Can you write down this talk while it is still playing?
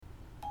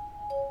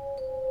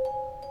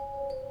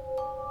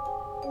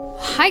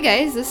Hi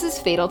guys, this is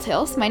Fatal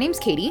Tales. My name's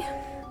Katie.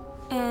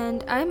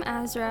 And I'm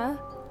Azra.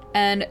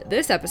 And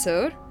this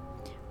episode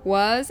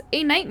was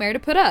a nightmare to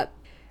put up.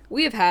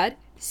 We have had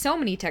so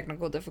many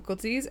technical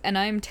difficulties, and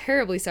I'm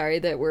terribly sorry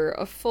that we're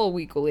a full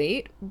week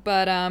late,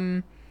 but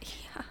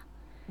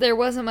there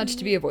wasn't much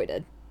to be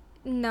avoided.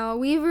 No,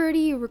 we've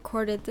already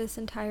recorded this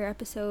entire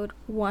episode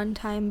one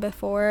time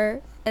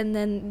before, and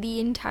then the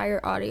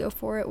entire audio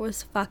for it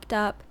was fucked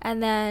up.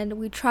 And then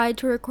we tried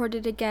to record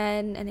it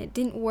again, and it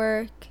didn't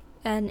work.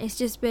 And it's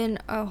just been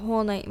a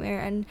whole nightmare.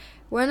 And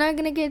we're not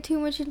going to get too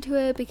much into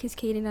it because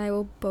Kate and I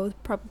will both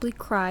probably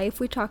cry if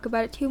we talk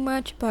about it too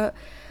much. But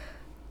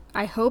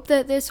I hope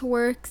that this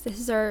works. This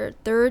is our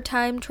third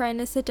time trying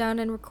to sit down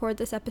and record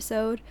this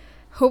episode.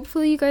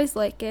 Hopefully you guys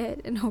like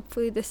it, and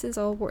hopefully this is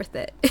all worth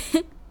it.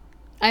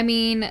 I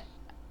mean,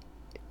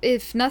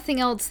 if nothing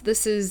else,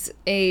 this is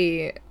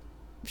a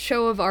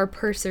show of our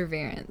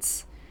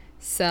perseverance.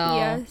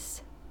 So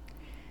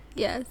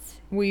Yes.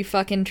 We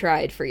fucking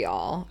tried for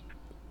y'all.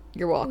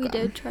 You're welcome. We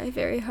did try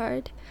very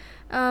hard.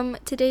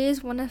 Today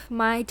is one of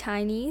my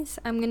tinies.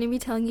 I'm going to be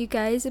telling you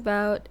guys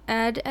about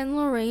Ed and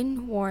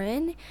Lorraine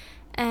Warren.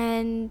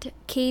 And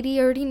Katie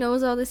already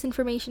knows all this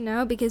information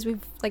now because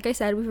like I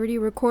said, we've already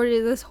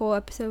recorded this whole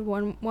episode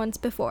once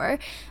before.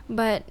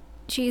 But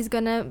she's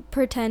going to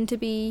pretend to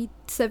be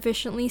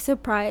sufficiently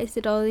surprised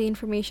at all the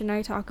information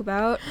I talk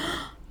about.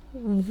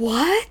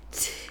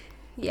 What?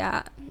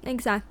 Yeah,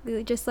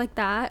 exactly. Just like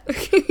that.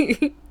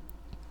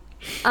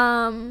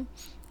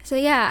 So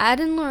yeah,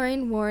 Ed and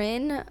Lorraine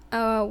Warren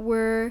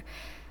were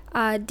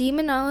a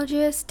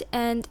demonologist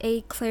and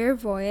a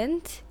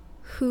clairvoyant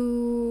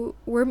who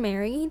were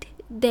married.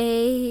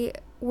 They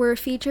were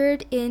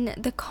featured in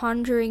the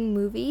Conjuring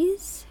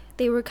movies.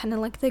 They were kind of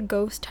like the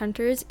ghost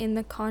hunters in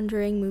the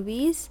Conjuring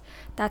movies.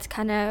 That's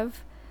kind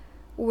of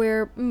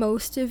where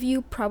most of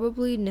you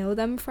probably know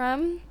them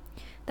from.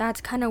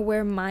 That's kind of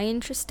where my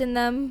interest in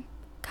them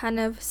kind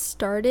of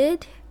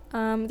started.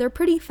 They're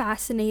pretty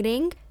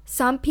fascinating.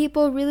 Some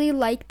people really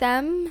like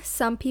them.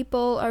 Some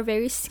people are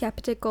very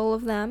skeptical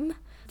of them.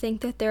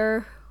 Think that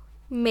they're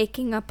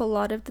making up a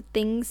lot of the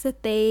things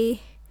that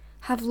they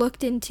have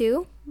looked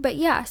into. But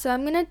yeah, so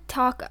I'm going to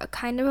talk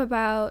kind of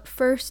about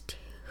first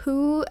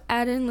who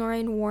Ed and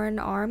Lorraine Warren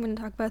are. I'm going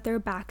to talk about their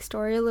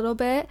backstory a little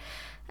bit.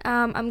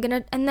 And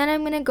then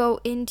I'm gonna go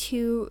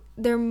into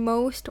their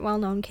most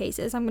well-known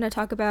cases. I'm gonna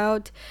talk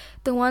about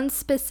the ones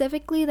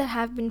specifically that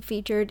have been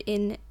featured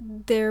in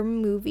their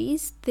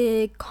movies,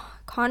 the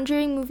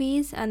Conjuring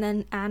movies, and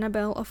then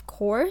Annabelle, of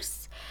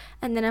course.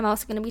 And then I'm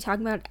also gonna be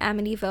talking about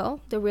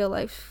Amityville, the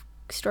real-life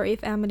story of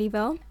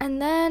Amityville.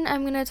 And then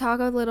I'm gonna talk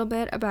a little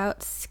bit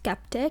about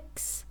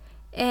skeptics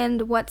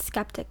and what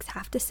skeptics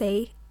have to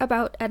say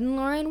about Ed and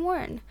Lorraine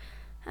Warren.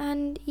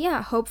 And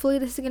yeah, hopefully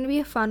this is gonna be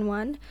a fun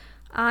one.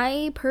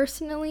 I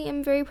personally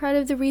am very proud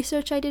of the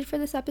research I did for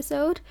this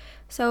episode,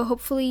 so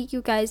hopefully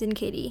you guys and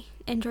Katie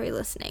enjoy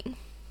listening.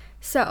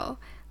 So,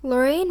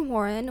 Lorraine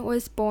Warren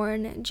was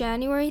born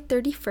January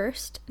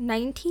 31st,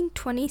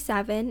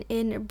 1927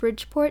 in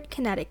Bridgeport,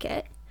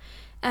 Connecticut,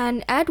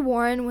 and Ed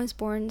Warren was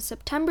born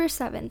September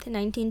 7th,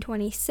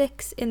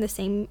 1926 in the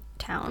same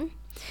town.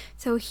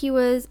 So he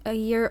was a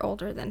year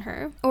older than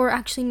her, or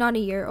actually not a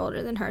year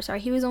older than her,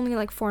 sorry, he was only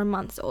like 4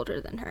 months older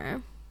than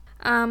her.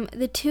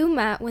 The two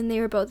met when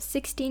they were both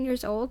 16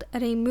 years old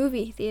at a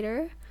movie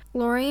theater.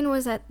 Lorraine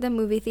was at the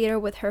movie theater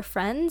with her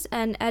friends,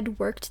 and Ed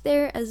worked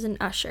there as an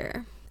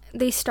usher.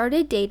 They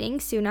started dating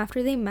soon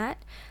after they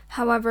met.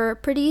 However,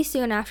 pretty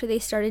soon after they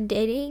started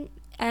dating,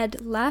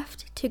 Ed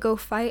left to go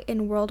fight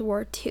in World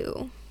War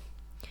II.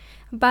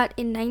 But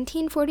in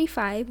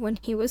 1945, when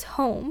he was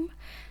home,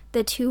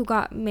 the two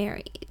got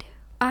married.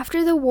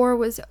 After the war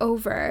was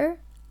over,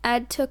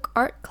 Ed took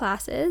art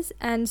classes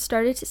and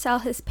started to sell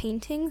his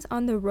paintings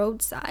on the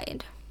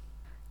roadside.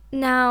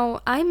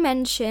 Now, I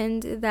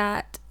mentioned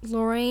that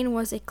Lorraine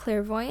was a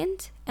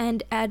clairvoyant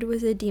and Ed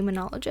was a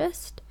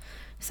demonologist,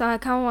 so I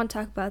kind of want to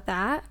talk about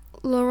that.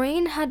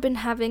 Lorraine had been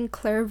having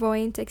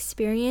clairvoyant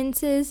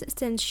experiences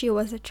since she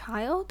was a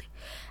child,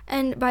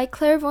 and by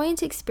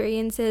clairvoyant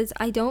experiences,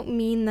 I don't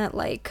mean that,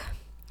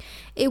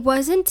 it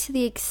wasn't to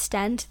the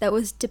extent that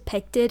was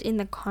depicted in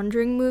the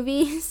Conjuring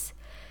movies.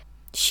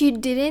 She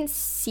didn't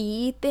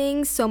see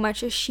things so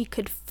much as she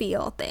could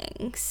feel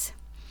things.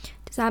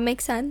 Does that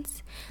make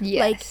sense?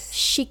 Yes.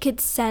 She could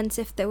sense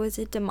if there was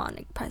a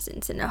demonic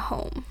presence in a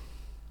home.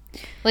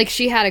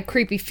 She had a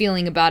creepy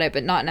feeling about it,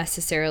 but not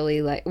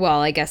necessarily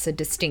I guess a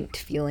distinct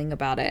feeling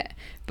about it.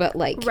 But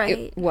right.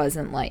 It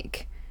wasn't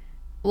like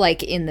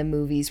in the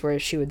movies where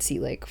she would see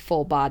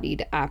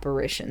full-bodied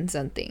apparitions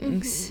and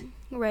things.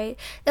 Mm-hmm. Right.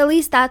 At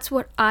least that's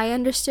what I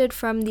understood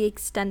from the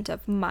extent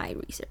of my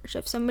research.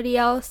 If somebody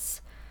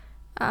else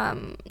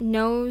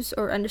knows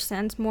or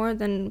understands more,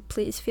 then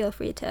please feel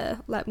free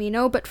to let me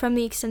know. But from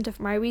the extent of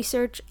my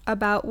research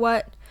about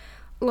what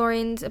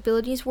Lorraine's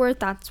abilities were,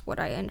 that's what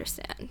I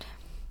understand.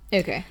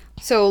 Okay.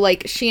 So,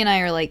 she and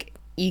I are,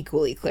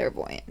 equally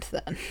clairvoyant,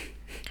 then.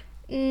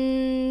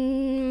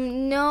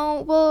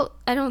 No, well,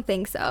 I don't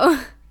think so.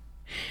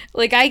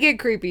 Like, I get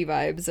creepy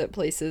vibes at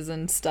places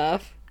and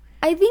stuff.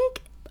 I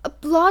think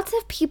lots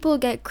of people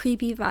get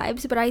creepy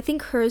vibes, but I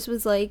think hers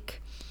was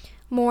like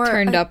more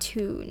Turned up.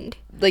 attuned.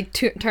 Like,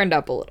 turned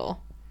up a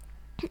little.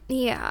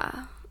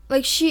 Yeah.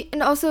 Like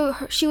and also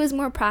she was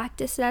more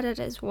practiced at it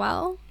as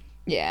well.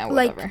 Yeah,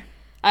 Like, whatever.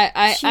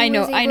 I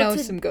know was able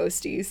to- some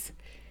ghosties.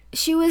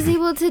 She was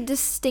able to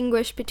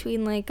distinguish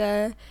between like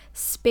a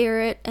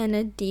spirit and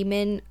a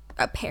demon,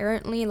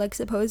 apparently, like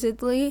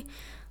supposedly.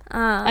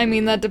 I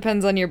mean, that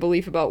depends on your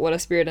belief about what a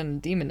spirit and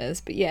a demon is,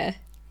 but yeah.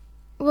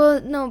 Well,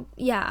 no,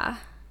 yeah.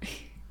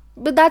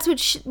 But that's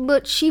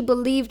what she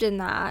believed in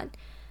that,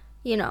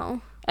 you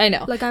know. I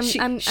know. Like I'm she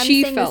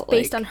saying this felt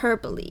based like, on her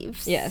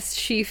beliefs. Yes,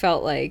 she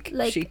felt like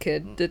she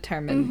could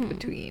determine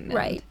between.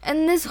 Right.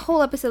 And this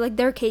whole episode, like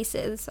their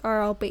cases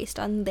are all based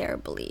on their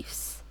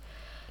beliefs.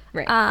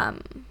 Right.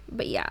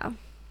 But yeah.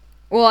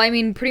 Well, I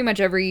mean, pretty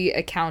much every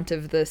account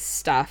of this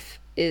stuff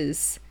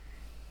is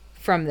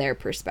from their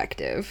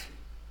perspective.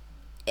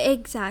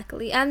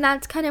 Exactly. And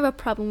that's kind of a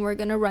problem we're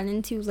going to run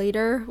into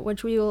later,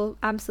 which we will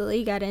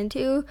absolutely get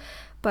into.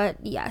 But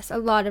yes, a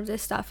lot of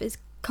this stuff is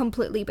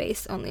completely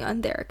based only on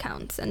their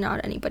accounts and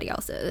not anybody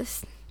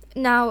else's.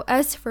 Now,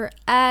 as for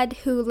Ed,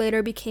 who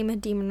later became a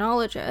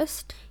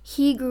demonologist,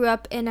 he grew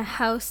up in a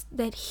house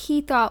that he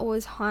thought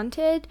was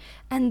haunted,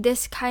 and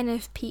this kind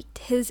of piqued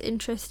his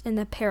interest in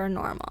the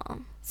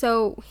paranormal.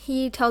 So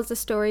he tells the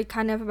story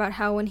kind of about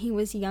how when he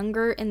was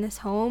younger in this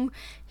home,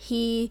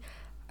 he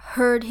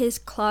heard his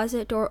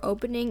closet door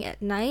opening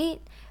at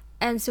night,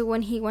 and so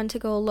when he went to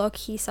go look,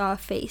 he saw a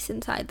face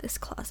inside this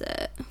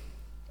closet.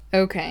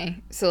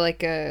 Okay, so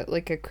like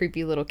a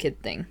creepy little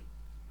kid thing.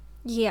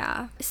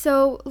 Yeah.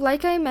 So,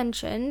 like I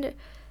mentioned,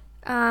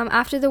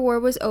 after the war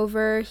was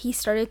over, he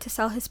started to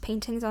sell his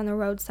paintings on the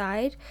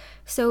roadside.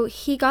 So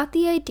he got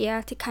the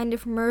idea to kind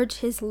of merge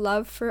his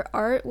love for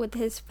art with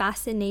his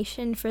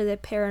fascination for the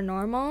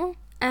paranormal.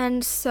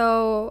 And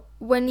so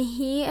when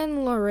he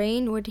and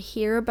Lorraine would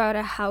hear about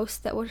a house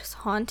that was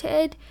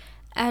haunted,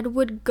 Ed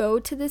would go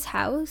to this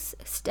house,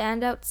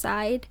 stand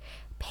outside,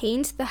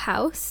 paint the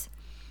house,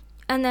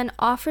 and then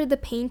offer the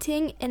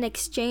painting in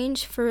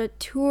exchange for a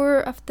tour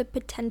of the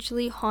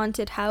potentially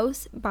haunted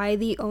house by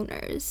the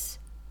owners.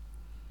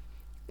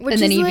 And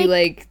then he'd be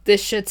like,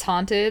 this shit's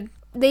haunted?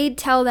 They'd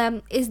tell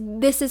them,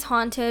 this is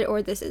haunted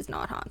or this is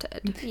not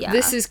haunted. Yeah.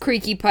 This is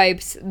creaky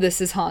pipes,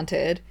 this is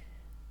haunted.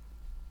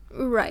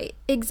 Right,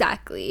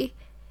 exactly.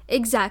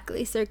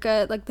 Exactly,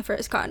 circa like the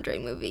first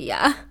Conjuring movie,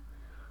 yeah.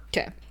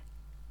 Okay.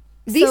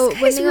 These So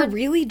guys were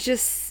really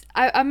just,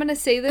 I'm going to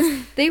say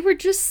this, they were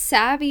just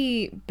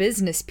savvy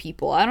business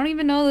people. I don't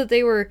even know that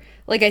they were,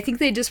 like, I think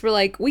they just were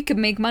like, we could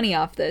make money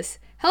off this.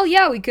 Hell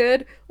yeah, we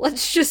could.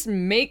 Let's just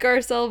make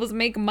ourselves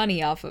make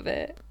money off of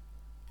it.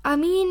 I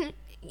mean,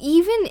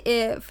 even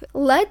if,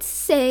 let's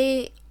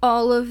say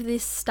all of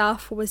this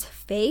stuff was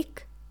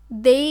fake,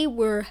 they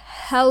were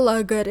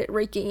hella good at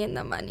raking in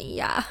the money,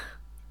 yeah.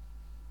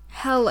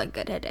 Hella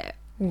good at it.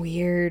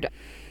 Weird.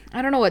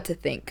 I don't know what to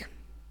think.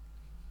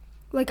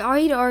 Like,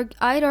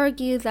 I'd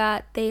argue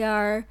that they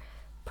are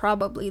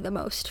probably the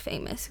most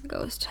famous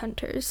ghost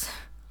hunters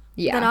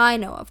that I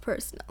know of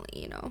personally,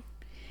 you know.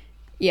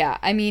 Yeah,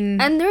 I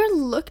mean... And they're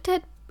looked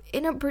at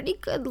in a pretty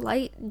good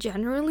light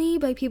generally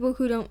by people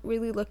who don't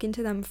really look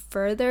into them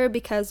further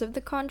because of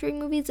the Conjuring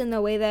movies and the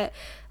way that,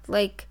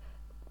 like,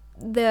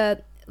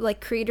 the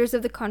creators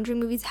of the Conjuring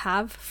movies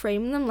have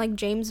framed them. Like,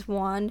 James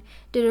Wan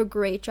did a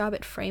great job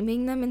at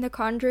framing them in the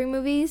Conjuring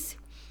movies.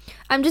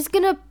 I'm just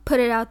gonna put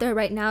it out there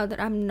right now that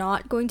I'm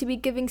not going to be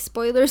giving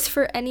spoilers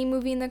for any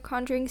movie in the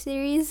Conjuring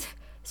series.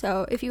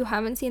 So if you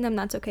haven't seen them,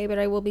 that's okay, but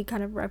I will be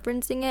kind of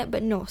referencing it,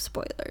 but no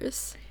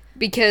spoilers.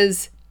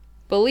 Because,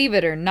 believe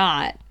it or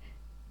not,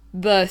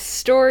 the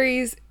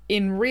stories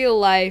in real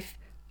life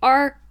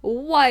are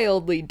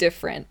wildly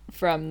different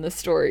from the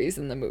stories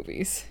in the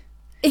movies.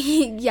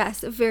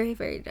 Yes, very,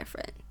 very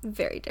different.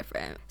 Very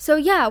different. So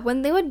yeah,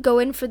 when they would go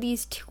in for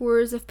these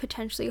tours of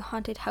potentially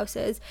haunted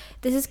houses,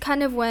 this is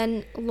kind of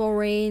when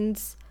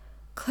Lorraine's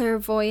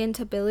clairvoyant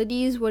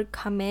abilities would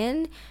come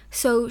in.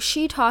 So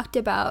she talked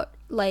about,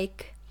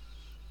 like,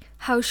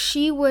 how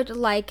she would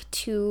like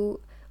to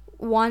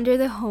wander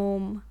the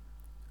home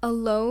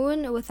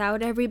alone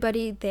without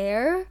everybody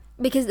there,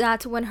 because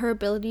that's when her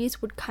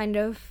abilities would kind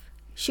of,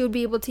 she would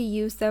be able to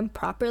use them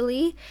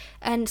properly,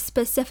 and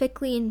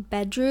specifically in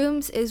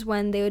bedrooms is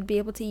when they would be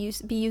able to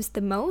be used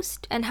the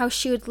most, and how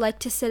she would like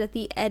to sit at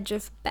the edge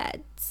of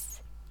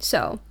beds.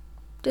 So,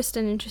 just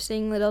an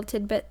interesting little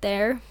tidbit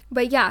there.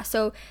 But yeah,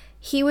 so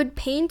he would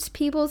paint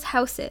people's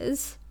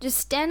houses, just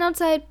stand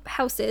outside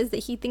houses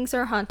that he thinks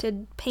are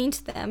haunted,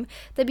 paint them.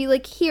 They'd be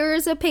like,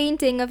 here's a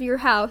painting of your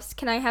house.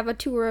 Can I have a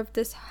tour of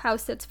this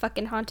house that's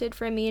fucking haunted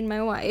for me and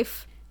my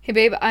wife? Hey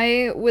babe,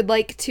 I would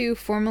like to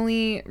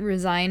formally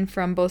resign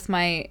from both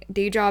my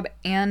day job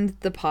and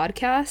the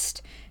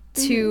podcast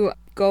to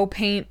go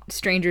paint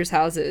strangers'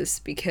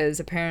 houses, because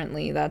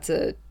apparently that's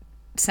a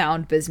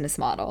sound business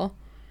model.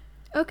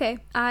 Okay,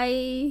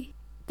 I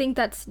think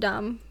that's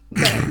dumb,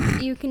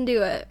 but you can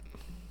do it.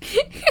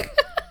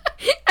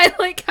 I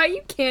like how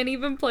you can't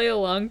even play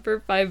along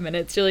for 5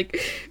 minutes. You're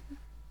like,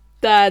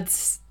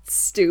 that's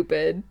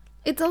stupid.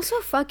 It's also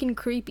fucking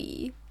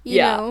creepy, you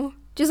know?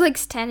 Just like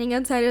standing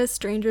outside a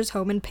stranger's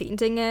home and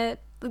painting it.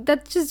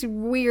 That's just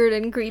weird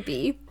and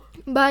creepy.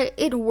 But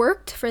it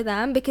worked for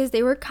them because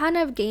they were kind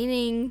of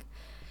gaining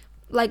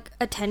like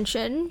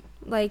attention.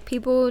 Like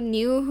people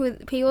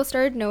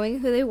started knowing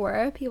who they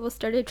were. People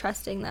started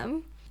trusting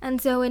them. And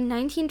so in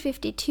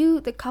 1952,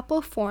 the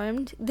couple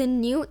formed the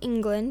New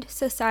England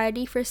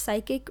Society for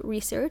Psychic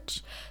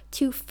Research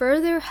to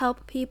further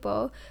help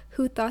people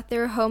who thought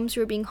their homes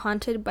were being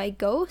haunted by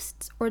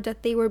ghosts or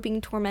that they were being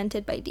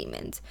tormented by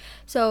demons.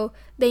 So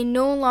they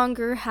no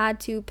longer had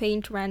to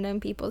paint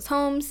random people's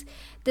homes.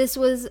 This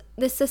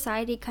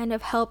society kind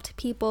of helped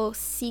people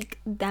seek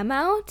them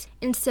out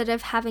instead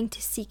of having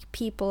to seek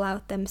people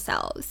out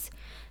themselves.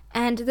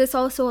 And this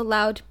also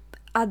allowed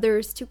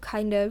others to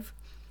kind of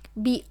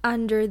be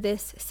under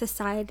this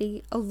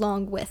society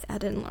along with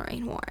Ed and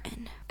Lorraine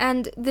Warren.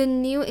 And the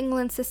New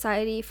England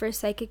Society for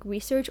Psychic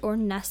Research, or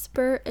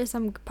NESPR, as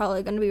I'm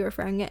probably going to be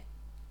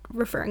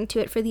referring to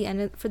it for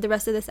the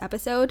rest of this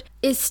episode,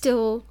 is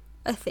still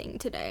a thing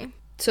today.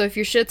 So if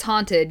your shit's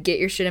haunted, get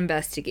your shit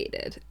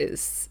investigated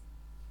is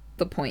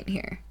the point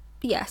here.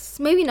 Yes,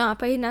 maybe not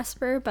by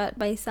NESPR, but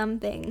by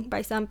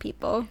some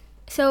people.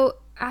 So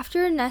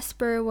after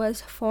NESPR was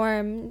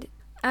formed,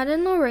 Ed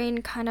and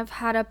Lorraine kind of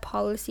had a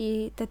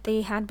policy that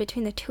they had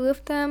between the two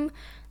of them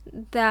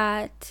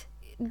that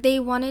they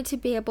wanted to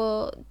be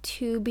able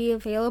to be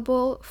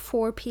available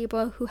for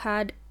people who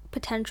had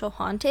potential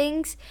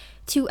hauntings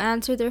to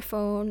answer their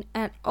phone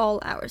at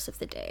all hours of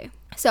the day.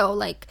 So,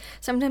 like,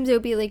 sometimes it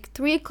would be like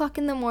 3 o'clock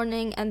in the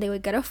morning and they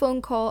would get a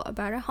phone call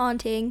about a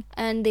haunting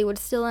and they would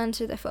still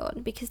answer the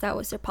phone because that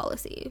was their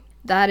policy.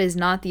 That is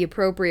not the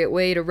appropriate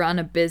way to run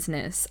a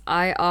business.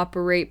 I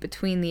operate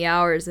between the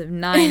hours of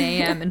 9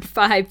 a.m. and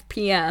 5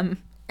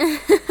 p.m.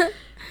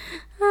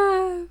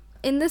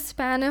 In the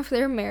span of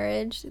their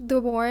marriage,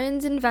 the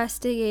Warrens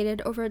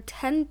investigated over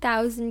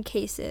 10,000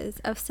 cases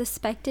of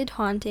suspected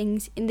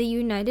hauntings in the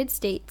United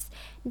States,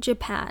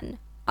 Japan,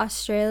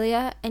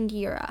 Australia, and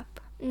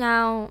Europe.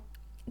 Now,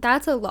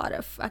 that's a lot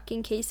of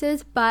fucking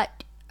cases,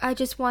 but I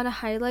just want to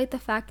highlight the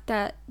fact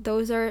that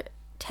those are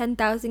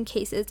 10,000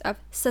 cases of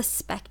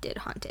suspected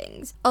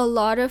hauntings. A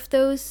lot of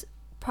those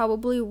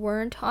probably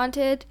weren't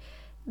haunted.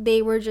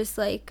 They were just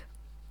like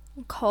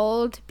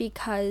called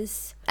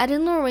because Ed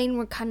and Lorraine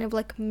were kind of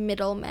like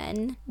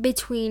middlemen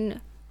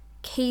between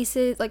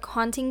cases, like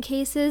haunting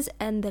cases,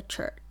 and the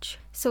church.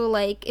 So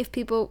like if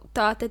people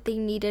thought that they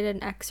needed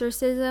an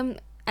exorcism,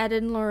 Ed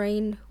and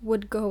Lorraine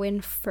would go in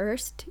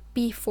first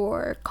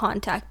before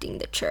contacting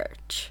the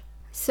church.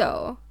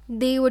 So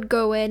they would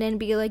go in and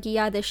be like,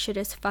 yeah, this shit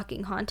is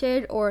fucking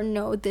haunted, or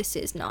no, this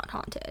is not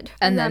haunted.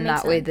 And then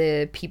that way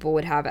the people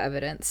would have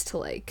evidence to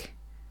like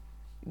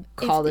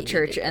call the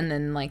church, and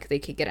then like they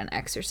could get an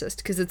exorcist,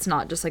 because it's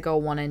not just like a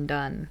one and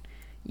done.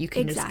 You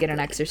can just get an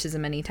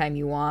exorcism anytime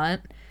you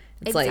want.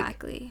 It's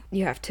like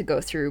you have to go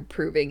through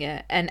proving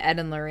it, and Ed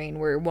and Lorraine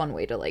were one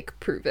way to like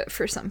prove it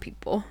for some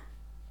people.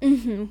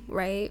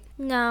 Right.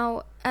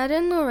 Now, Ed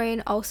and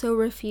Lorraine also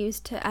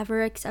refused to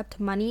ever accept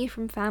money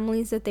from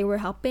families that they were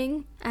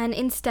helping, and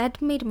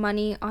instead made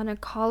money on a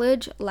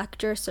college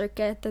lecture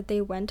circuit that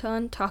they went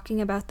on talking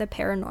about the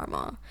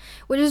paranormal,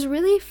 which is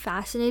really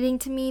fascinating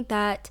to me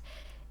that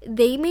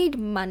they made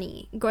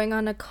money going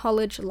on a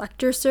college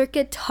lecture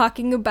circuit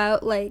talking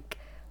about like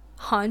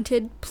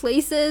haunted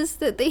places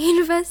that they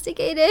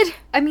investigated.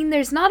 I mean,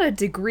 there's not a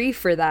degree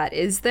for that,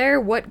 is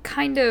there? What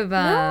kind of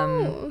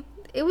No.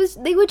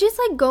 They would just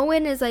like go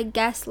in as like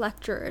guest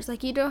lecturers.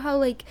 Like, you know how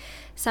like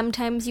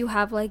sometimes you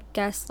have like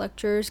guest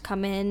lecturers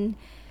come in.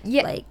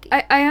 Yeah, like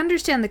I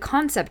understand the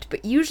concept,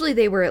 but usually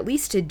they were at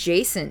least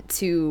adjacent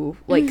to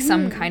like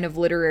some kind of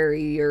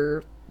literary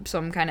or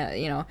some kind of,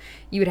 you know,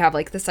 you would have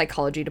like the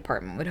psychology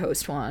department would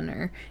host one,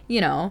 or,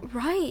 you know.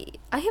 Right.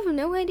 I have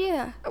no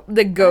idea.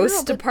 The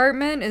ghost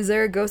department? Is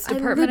there a ghost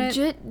department? I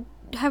legit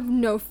have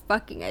no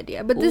fucking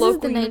idea, but this is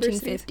the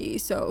 1950s,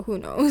 so who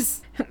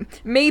knows.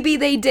 Maybe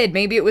they did.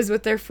 Maybe it was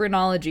with their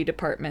phrenology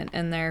department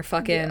and their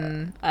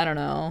fucking I don't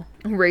know,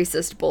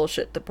 racist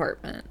bullshit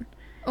department.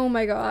 Oh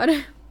my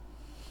god.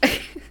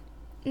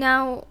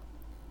 Now,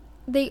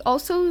 they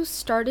also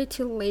started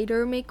to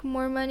later make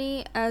more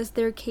money as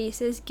their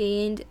cases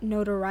gained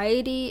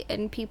notoriety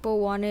and people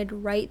wanted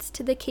rights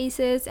to the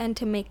cases and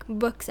to make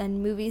books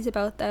and movies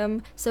about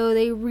them. So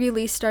they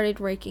really started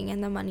raking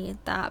in the money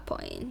at that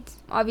point.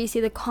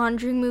 Obviously, the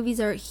Conjuring movies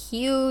are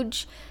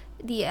huge.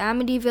 The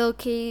Amityville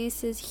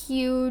case is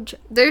huge.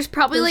 There's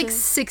probably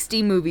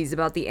 60 movies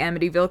about the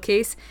Amityville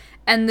case,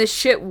 and the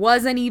shit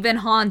wasn't even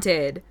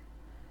haunted.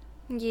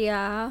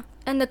 Yeah.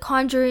 And the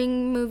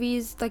Conjuring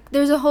movies, like,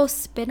 there's a whole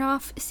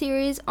spin-off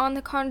series on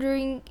the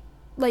Conjuring.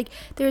 Like,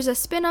 there's a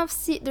spin-off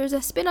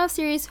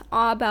series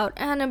about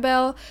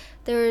Annabelle.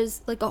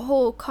 There's like a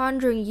whole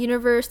Conjuring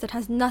universe that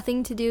has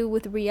nothing to do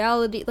with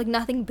reality, like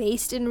nothing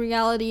based in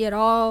reality at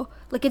all.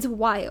 Like, it's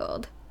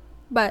wild.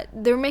 But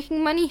they're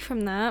making money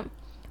from that.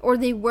 Or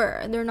they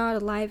were. They're not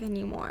alive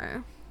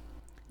anymore.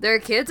 Their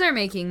kids are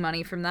making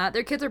money from that.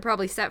 Their kids are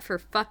probably set for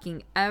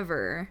fucking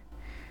ever.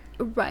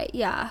 Right,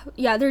 yeah.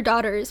 Yeah, their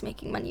daughter is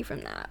making money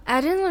from that.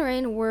 Ed and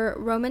Lorraine were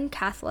Roman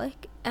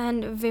Catholic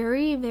and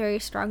very, very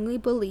strongly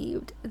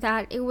believed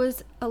that it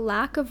was a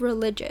lack of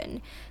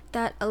religion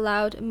that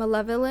allowed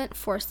malevolent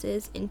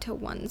forces into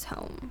one's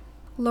home.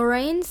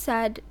 Lorraine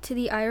said to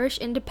the Irish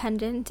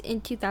Independent in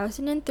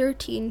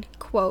 2013,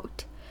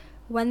 quote,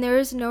 "When there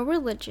is no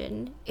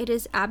religion, it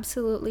is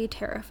absolutely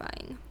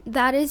terrifying.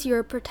 That is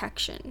your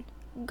protection.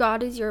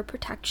 God is your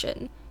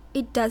protection.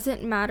 It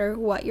doesn't matter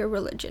what your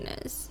religion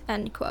is,"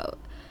 end quote.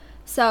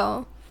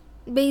 So,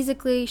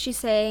 basically, she's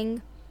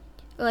saying,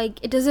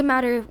 like, it doesn't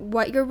matter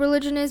what your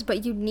religion is,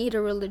 but you need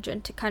a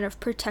religion to kind of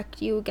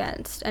protect you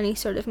against any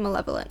sort of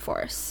malevolent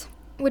force.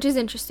 Which is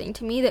interesting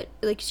to me that,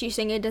 like, she's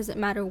saying it doesn't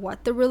matter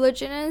what the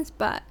religion is,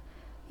 but,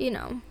 you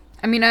know.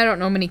 I mean, I don't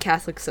know many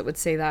Catholics that would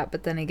say that,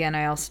 but then again,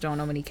 I also don't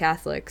know many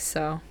Catholics,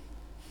 so...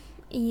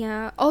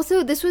 Yeah.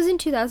 Also, this was in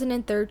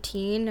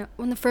 2013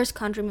 when the first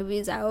Conjuring movie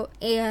is out,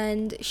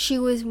 and she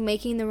was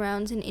making the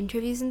rounds in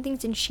interviews and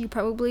things, and she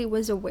probably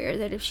was aware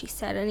that if she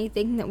said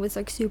anything that was,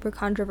 like, super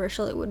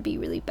controversial, it would be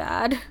really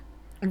bad.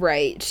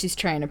 Right. She's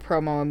trying to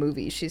promo a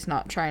movie. She's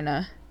not trying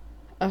to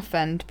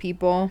offend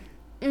people.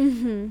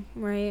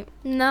 Right.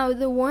 Now,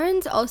 the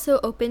Warrens also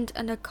opened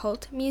an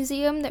occult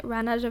museum that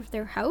ran out of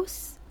their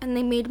house, and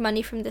they made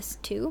money from this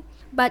too.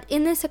 But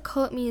in this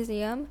occult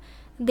museum,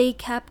 they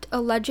kept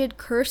alleged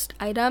cursed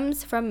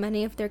items from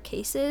many of their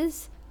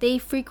cases. They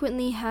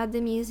frequently had the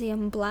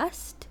museum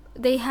blessed.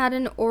 They had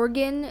an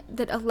organ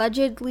that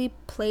allegedly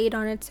played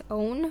on its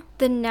own.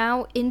 The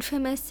now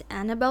infamous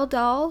Annabelle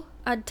doll.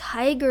 A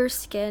tiger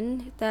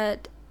skin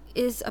that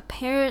is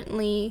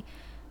apparently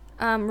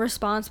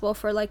responsible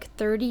for like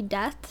 30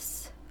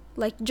 deaths.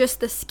 Like just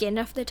the skin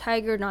of the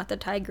tiger, not the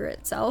tiger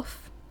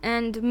itself.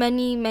 And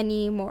many,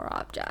 many more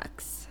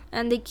objects.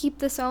 And they keep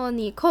this all in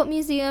the occult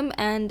museum,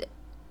 and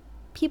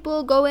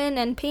people go in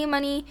and pay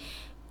money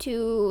to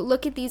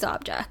look at these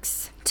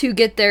objects. To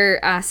get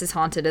their asses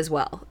haunted as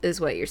well, is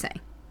what you're saying.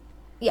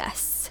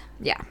 Yes.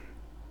 Yeah.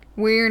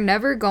 We're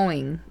never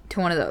going to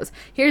one of those.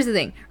 Here's the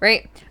thing,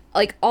 right?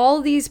 Like,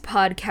 all these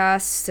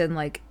podcasts and,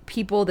 like,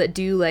 people that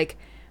do, like,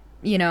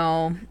 you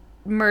know,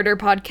 murder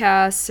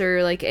podcasts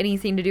or, like,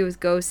 anything to do with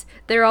ghosts,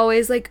 they're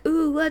always like,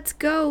 ooh, let's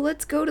go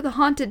to the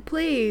haunted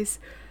place.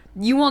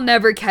 You will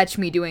never catch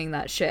me doing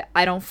that shit.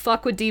 I don't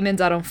fuck with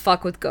demons. I don't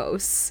fuck with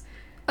ghosts.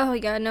 Oh,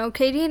 yeah, no,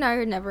 Katie and I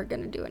are never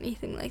going to do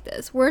anything like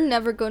this. We're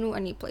never going to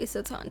any place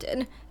that's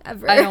haunted,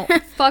 ever. I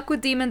don't fuck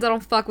with demons. I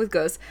don't fuck with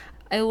ghosts.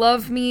 I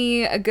love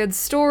me a good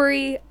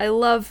story. I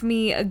love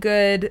me a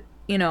good,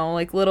 you know,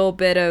 like, little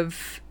bit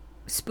of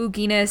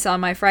spookiness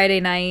on my Friday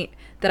night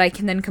that I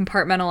can then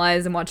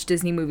compartmentalize and watch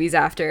Disney movies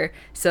after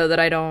so that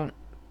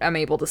I'm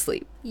able to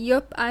sleep.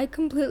 Yup, I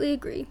completely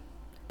agree.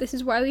 This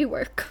is why we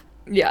work.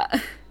 Yeah.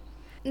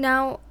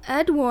 Now,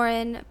 Ed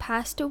Warren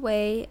passed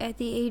away at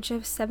the age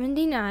of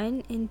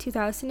 79 in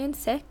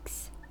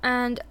 2006,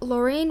 and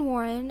Lorraine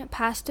Warren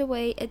passed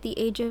away at the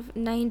age of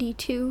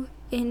 92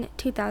 in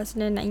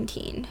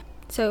 2019.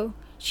 So,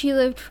 she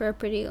lived for a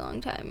pretty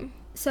long time.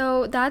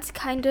 So, that's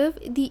kind of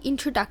the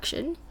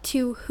introduction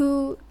to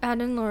who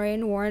Ed and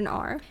Lorraine Warren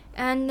are.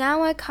 And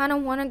now I kind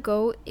of want to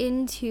go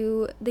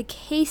into the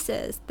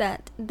cases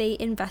that they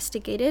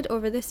investigated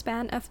over the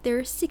span of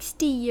their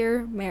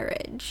 60-year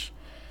marriage.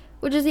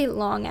 Which is a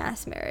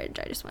long-ass marriage,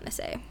 I just want to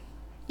say.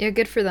 Yeah,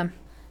 good for them.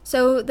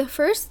 So the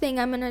first thing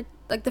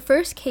the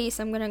first case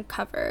I'm going to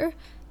cover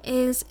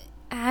is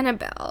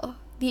Annabelle,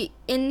 the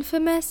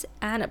infamous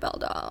Annabelle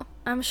doll.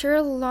 I'm sure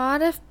a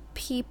lot of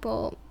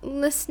people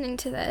listening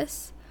to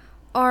this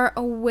are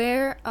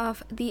aware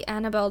of the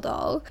Annabelle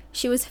doll.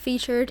 She was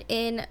featured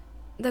in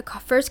the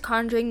first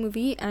Conjuring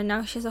movie, and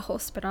now she has a whole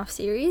spin-off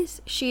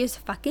series. She is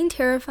fucking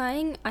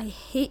terrifying. I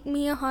hate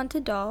me a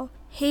haunted doll.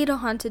 Hate a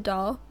haunted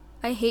doll.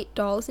 I hate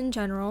dolls in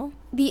general.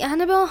 The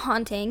Annabelle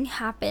haunting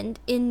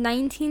happened in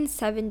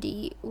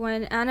 1970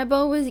 when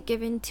Annabelle was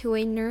given to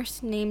a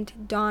nurse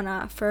named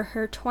Donna for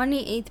her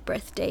 28th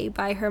birthday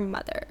by her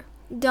mother.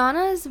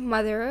 Donna's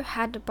mother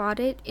had bought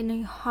it in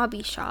a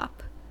hobby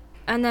shop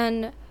and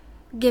then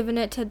given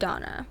it to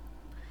Donna.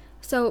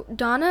 So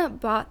Donna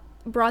brought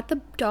the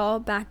doll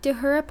back to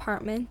her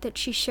apartment that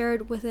she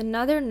shared with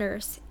another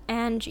nurse,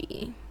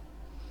 Angie.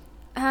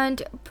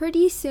 And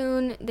pretty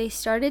soon they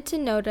started to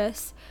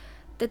notice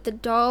that the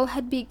doll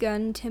had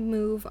begun to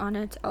move on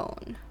its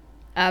own.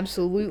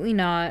 Absolutely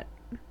not.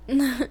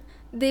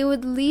 They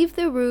would leave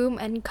the room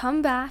and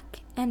come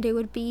back, and it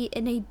would be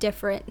in a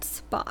different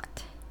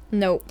spot.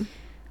 Nope.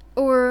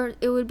 Or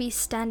it would be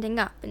standing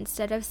up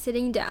instead of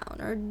sitting down,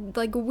 or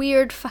like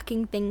weird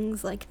fucking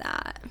things like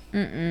that.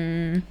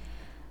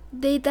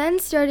 They then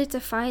started to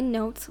find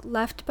notes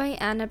left by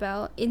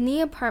Annabelle in the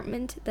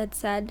apartment that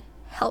said,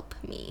 "Help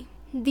me."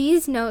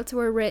 These notes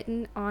were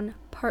written on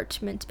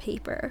parchment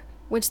paper,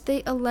 which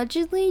they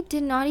allegedly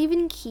did not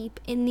even keep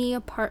in the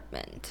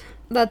apartment.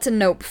 That's a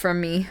nope from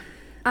me.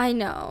 I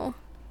know.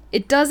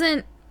 It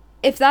doesn't...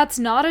 If that's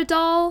not a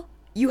doll,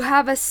 you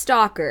have a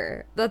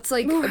stalker. That's,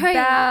 like, Right. a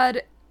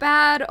bad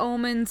bad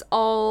omens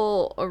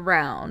all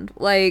around.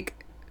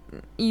 Like,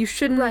 you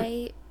shouldn't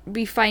Right.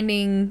 be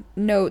finding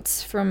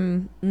notes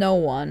from no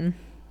one.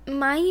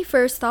 My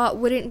first thought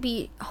wouldn't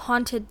be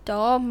haunted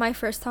doll. My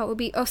first thought would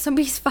be, oh,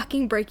 somebody's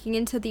fucking breaking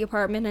into the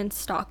apartment and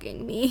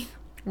stalking me.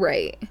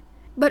 Right.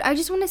 But I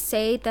just want to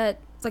say that,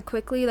 like,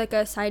 quickly, like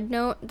a side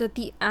note, that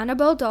the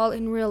Annabelle doll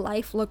in real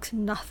life looks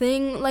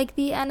nothing like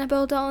the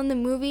Annabelle doll in the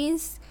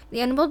movies.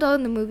 The Annabelle doll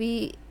in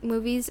the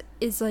movies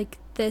is like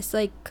this,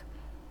 like,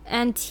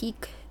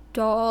 antique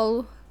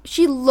doll.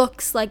 She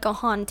looks like a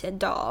haunted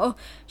doll.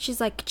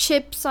 She's like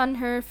chips on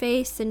her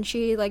face, and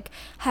she like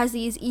has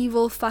these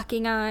evil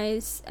fucking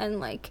eyes, and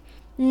like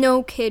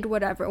no kid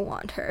would ever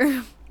want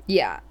her.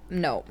 Yeah,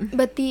 no.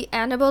 But the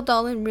Annabelle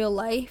doll in real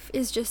life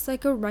is just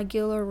like a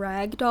regular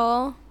rag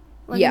doll.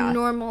 Like Yeah. a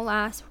normal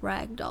ass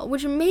rag doll,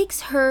 which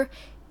makes her,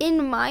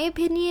 in my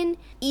opinion,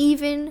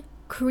 even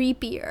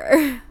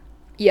creepier.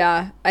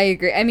 Yeah, I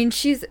agree. I mean,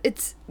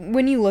 it's,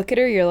 when you look at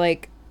her, you're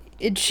like,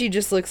 she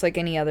just looks like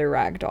any other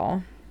rag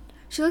doll.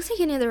 She looks like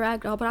any other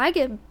rag doll, but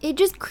it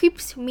just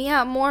creeps me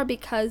out more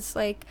because,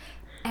 like,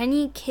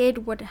 any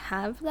kid would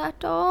have that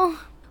doll.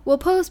 We'll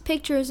post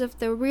pictures of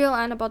the real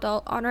Annabelle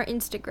doll on our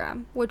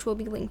Instagram, which will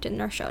be linked in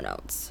our show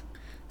notes.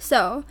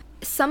 So,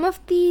 some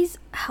of these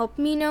help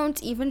me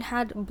notes even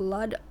had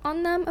blood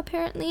on them,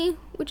 apparently,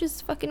 which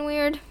is fucking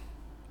weird.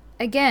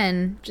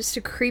 Again, just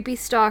a creepy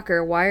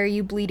stalker. Why are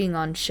you bleeding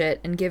on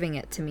shit and giving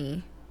it to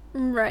me?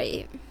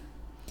 Right.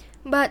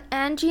 But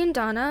Angie and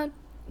Donna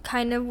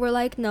kind of were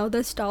like, no,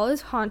 this doll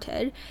is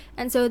haunted,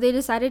 and so they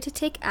decided to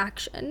take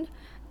action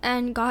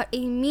and got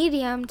a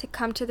medium to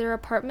come to their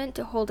apartment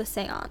to hold a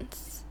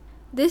seance.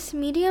 This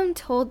medium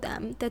told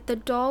them that the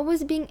doll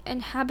was being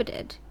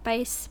inhabited by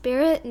a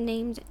spirit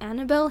named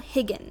Annabelle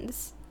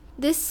Higgins.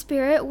 This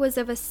spirit was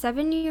of a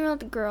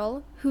 7-year-old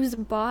girl whose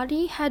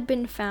body had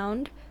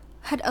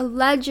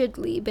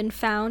allegedly been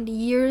found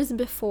years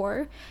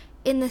before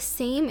in the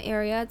same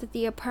area that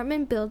the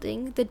apartment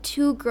building the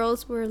two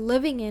girls were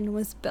living in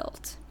was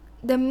built.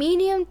 The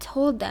medium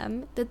told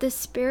them that the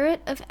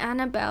spirit of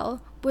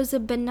Annabelle was a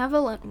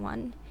benevolent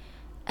one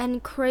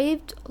and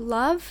craved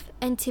love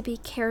and to be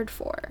cared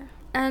for.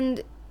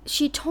 And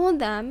she told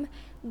them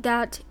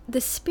that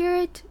the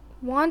spirit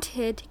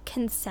wanted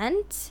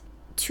consent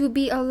to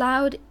be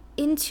allowed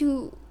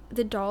into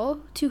the doll,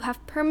 to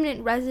have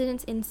permanent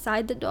residence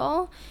inside the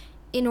doll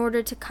in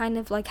order to kind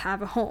of like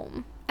have a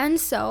home. And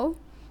so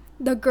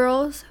the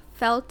girls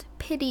felt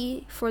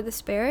pity for the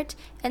spirit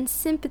and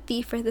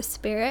sympathy for the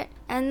spirit,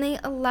 and they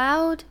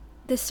allowed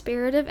the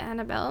spirit of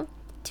Annabelle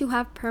to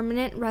have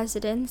permanent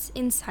residence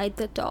inside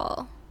the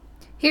doll.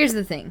 Here's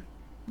the thing.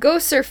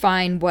 Ghosts are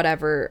fine,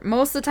 whatever.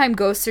 Most of the time,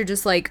 ghosts are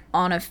just, like,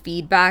 on a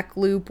feedback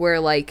loop where,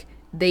 like,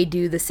 they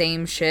do the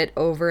same shit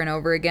over and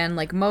over again.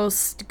 Like,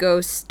 most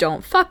ghosts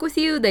don't fuck with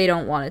you. They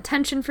don't want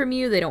attention from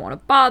you. They don't want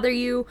to bother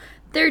you.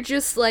 They're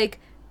just, like,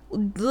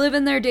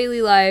 living their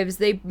daily lives.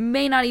 They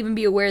may not even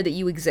be aware that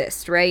you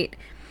exist, right?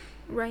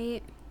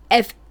 Right.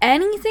 If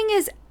anything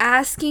is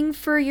asking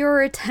for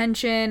your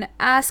attention,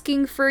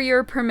 asking for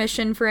your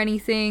permission for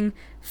anything,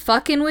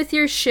 fucking with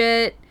your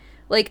shit,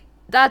 like,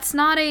 that's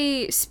not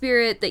a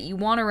spirit that you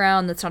want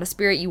around. That's not a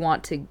spirit you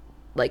want to,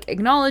 like,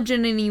 acknowledge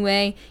in any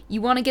way.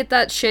 You want to get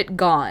that shit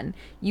gone.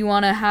 You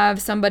want to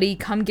have somebody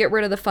come get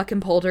rid of the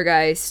fucking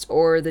poltergeist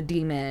or the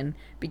demon,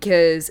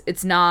 because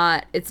it's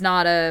not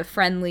a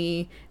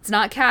friendly, it's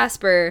not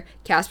Casper.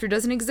 Casper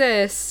doesn't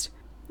exist.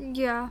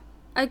 Yeah,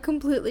 I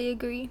completely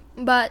agree.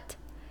 But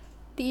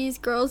these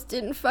girls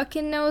didn't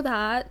fucking know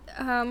that.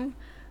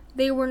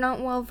 They were not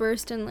well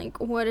versed in, like,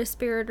 what a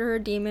spirit or a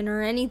demon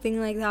or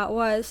anything like that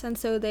was, and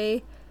so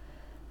they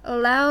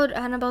allowed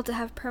Annabelle to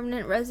have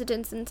permanent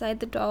residence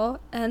inside the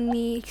doll, and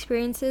the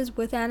experiences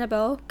with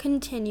Annabelle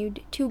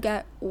continued to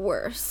get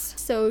worse.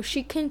 So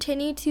she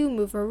continued to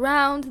move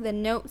around, the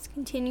notes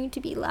continued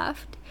to be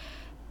left,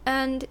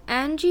 and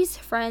Angie's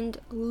friend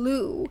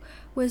Lou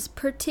was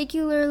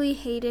particularly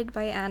hated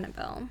by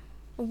Annabelle.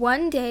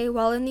 One day,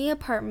 while in the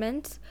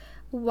apartment,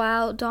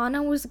 while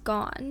Donna was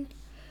gone,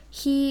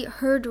 he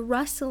heard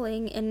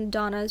rustling in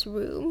Donna's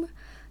room.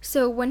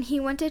 So when he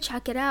went to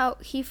check it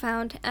out, he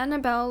found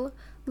Annabelle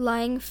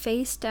lying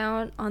face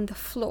down on the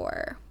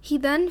floor. He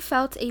then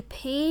felt a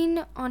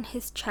pain on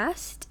his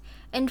chest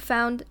and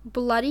found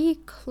bloody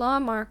claw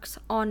marks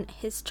on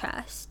his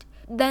chest.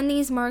 Then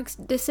these marks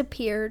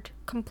disappeared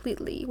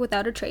completely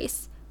without a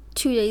trace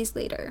 2 days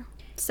later.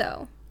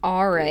 So,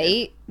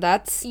 Alright,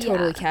 that's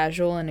totally Yeah.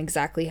 casual and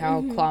exactly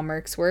how claw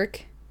marks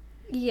work.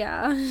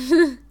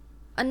 yeah.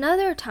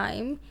 Another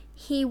time,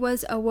 he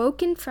was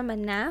awoken from a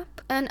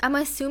nap, and I'm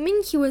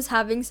assuming he was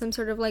having some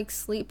sort of like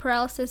sleep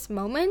paralysis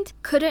moment,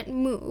 couldn't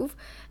move,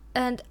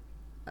 and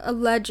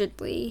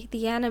allegedly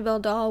the Annabelle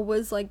doll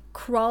was like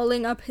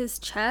crawling up his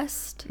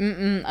chest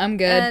I'm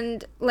good.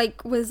 and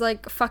like was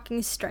like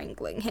fucking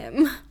strangling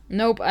him.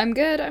 Nope, I'm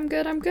good.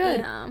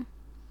 Yeah.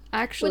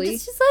 Actually, Which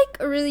is just like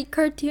a really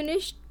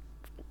cartoonish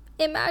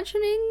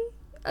imagining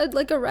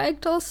like a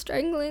ragdoll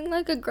strangling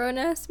like a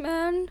grown-ass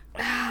man.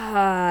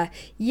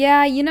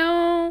 yeah, you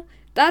know,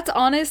 that's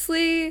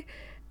honestly,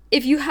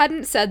 if you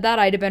hadn't said that,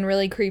 I'd have been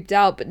really creeped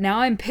out, but now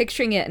I'm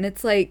picturing it and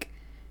it's like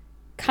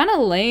kind of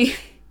lame.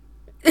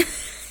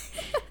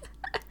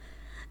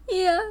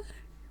 Yeah.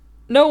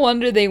 No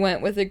wonder they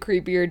went with a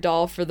creepier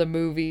doll for the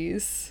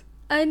movies.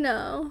 I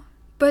know.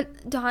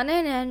 But Donna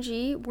and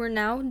Angie were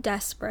now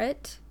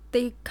desperate.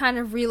 They kind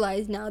of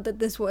realized now that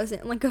this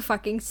wasn't like a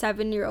fucking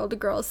 7-year-old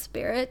girl's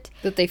spirit.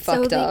 That they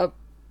fucked up.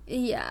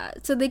 Yeah.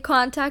 So they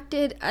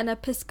contacted an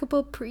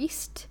Episcopal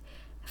priest,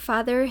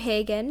 Father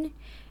Hagen,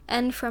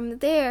 and from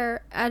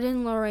there, Ed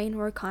and Lorraine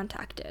were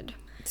contacted.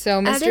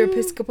 So Mr.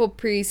 Episcopal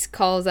priest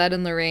calls Ed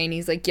and Lorraine.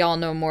 He's like, y'all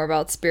know more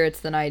about spirits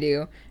than I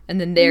do. And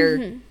then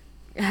they're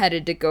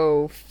headed to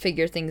go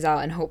figure things out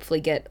and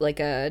hopefully get like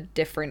a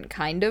different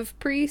kind of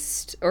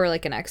priest or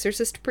like an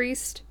exorcist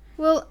priest.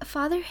 Well,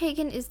 Father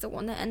Hagen is the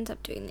one that ends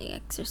up doing the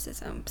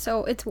exorcism,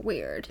 so it's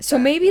weird. So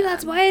maybe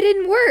that's why it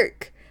didn't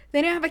work.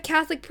 They didn't have a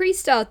Catholic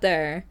priest out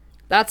there.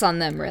 That's on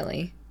them,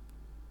 really.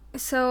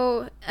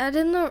 So,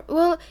 it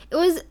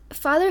was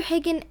Father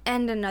Hagen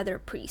and another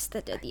priest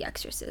that did the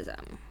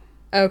exorcism.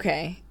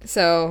 Okay,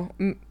 so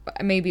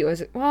maybe it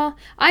was... Well,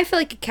 I feel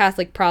like a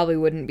Catholic probably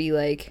wouldn't be,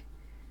 like,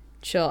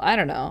 chill. I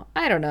don't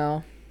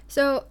know.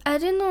 So,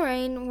 Ed and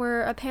Lorraine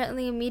were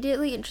apparently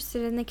immediately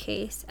interested in the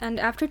case, and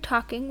after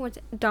talking with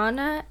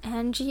Donna,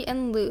 Angie,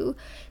 and Lou,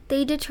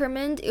 they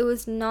determined it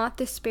was not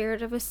the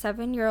spirit of a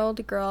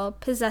 7-year-old girl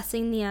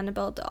possessing the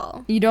Annabelle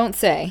doll. You don't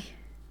say.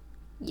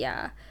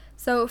 Yeah.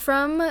 So,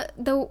 from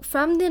the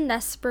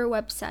Nesper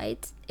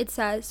website, it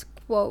says,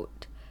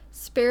 quote,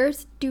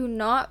 "Spirits do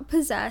not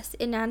possess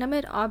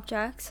inanimate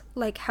objects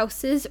like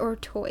houses or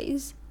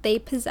toys. They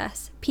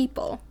possess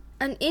people.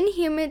 An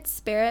inhuman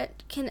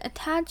spirit can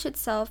attach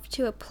itself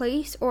to a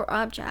place or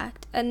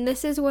object, and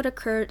this is what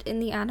occurred in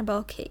the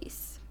Annabelle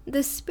case.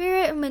 The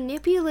spirit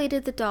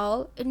manipulated the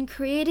doll and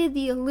created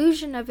the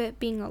illusion of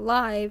it being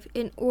alive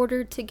in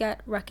order to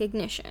get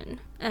recognition."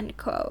 End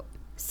quote.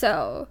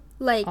 So,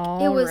 like,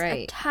 it was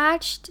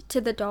attached to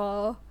the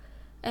doll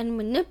and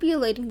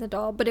manipulating the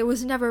doll, but it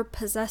was never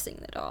possessing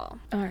the doll.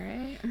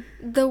 Alright.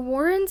 The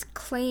Warrens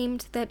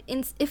claimed that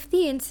if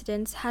the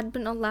incidents had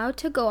been allowed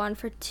to go on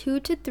for 2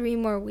 to 3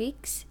 more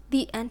weeks,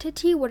 the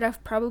entity would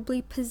have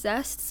probably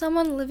possessed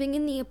someone living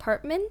in the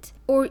apartment,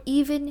 or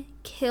even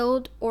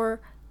killed or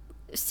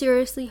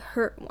seriously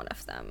hurt one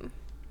of them.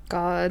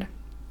 God.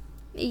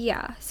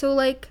 Yeah, so,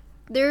 like,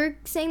 they're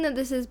saying that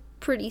this is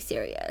pretty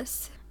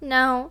serious.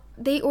 Now,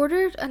 they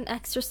ordered an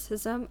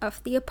exorcism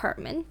of the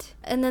apartment,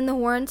 and then the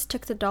Warrens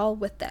took the doll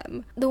with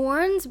them. The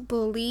Warrens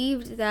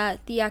believed that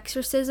the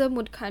exorcism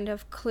would kind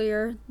of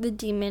clear the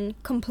demon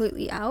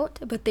completely out,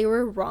 but they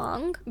were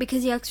wrong,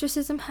 because the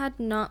exorcism had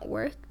not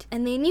worked.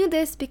 And they knew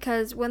this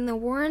because when the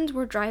Warrens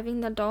were driving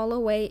the doll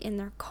away in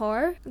their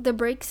car, the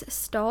brakes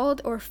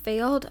stalled or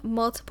failed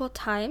multiple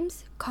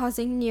times,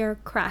 causing near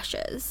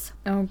crashes.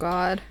 Oh,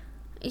 God.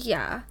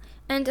 Yeah.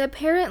 And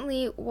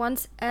apparently,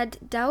 once Ed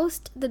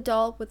doused the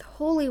doll with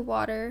holy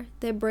water,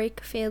 the brake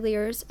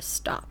failures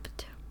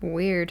stopped.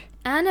 Weird.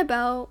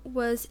 Annabelle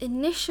was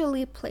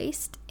initially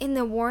placed in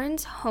the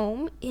Warrens'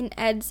 home in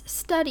Ed's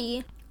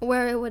study,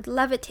 where it would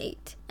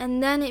levitate,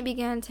 and then it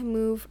began to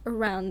move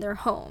around their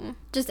home.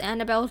 Just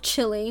Annabelle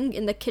chilling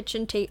in the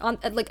kitchen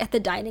at the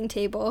dining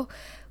table.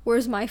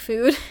 Where's my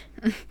food?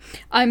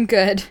 I'm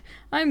good.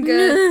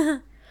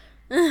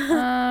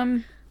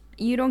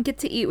 You don't get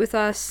to eat with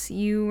us.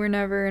 You were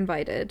never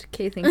invited.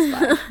 Okay, thanks,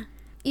 bye.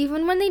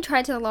 Even when they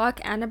tried to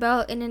lock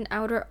Annabelle in an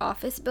outer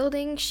office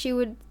building, she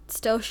would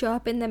still show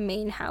up in the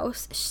main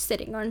house,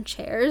 sitting on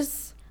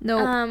chairs.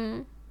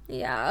 Nope.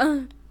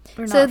 Yeah.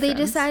 So they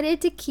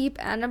decided to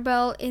keep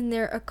Annabelle in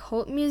their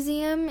occult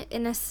museum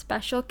in a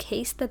special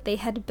case that they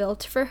had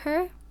built for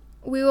her.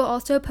 We will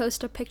also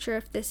post a picture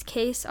of this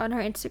case on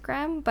our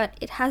Instagram, but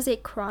it has a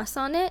cross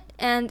on it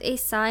and a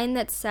sign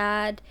that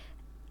said,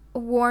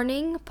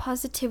 "Warning,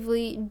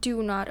 positively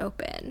do not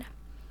open."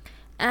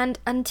 And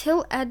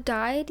until Ed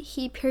died,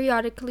 he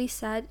periodically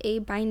said a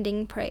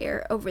binding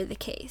prayer over the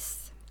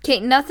case. Okay,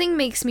 nothing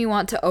makes me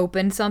want to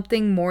open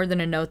something more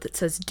than a note that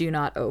says "do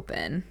not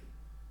open."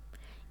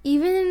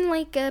 Even in,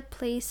 like, a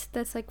place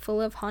that's, like, full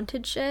of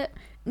haunted shit?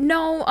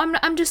 No,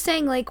 I'm just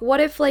saying, like, what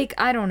if, like,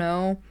 I don't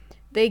know,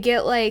 they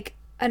get, like,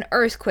 an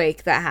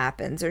earthquake that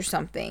happens or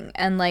something,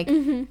 and, like,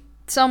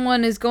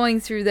 someone is going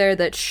through there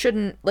that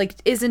shouldn't, like,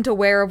 isn't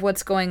aware of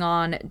what's going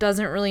on,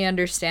 doesn't really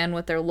understand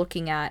what they're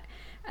looking at.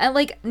 And,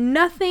 like,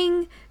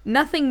 nothing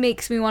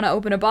makes me want to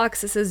open a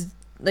box that says,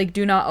 like,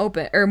 "do not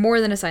open," or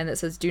more than a sign that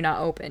says "do not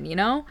open," you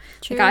know?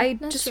 True,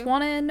 like, I just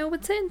want to know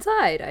what's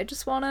inside. I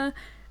just want to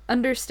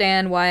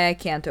understand why I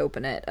can't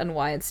open it and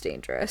why it's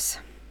dangerous.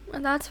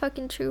 Well, that's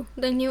fucking true.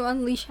 Then you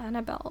unleash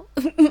Annabelle.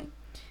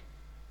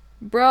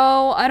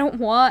 Bro, I don't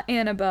want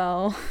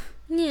Annabelle.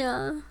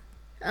 Yeah.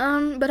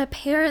 But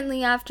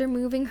apparently after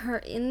moving her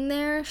in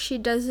there, she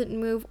doesn't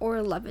move or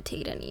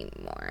levitate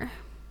anymore.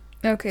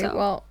 Okay, So,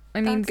 well,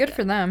 I mean, good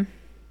for them.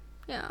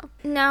 Yeah.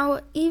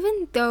 Now,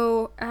 even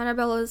though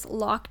Annabelle is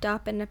locked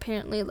up and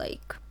apparently,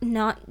 like,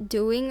 not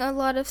doing a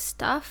lot of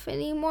stuff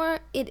anymore,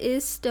 it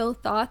is still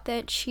thought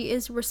that she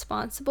is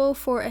responsible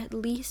for at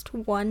least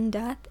 1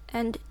 death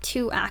and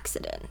 2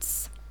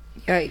 accidents.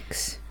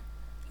 Yikes.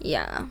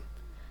 Yeah.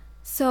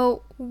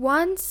 So,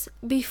 once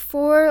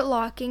before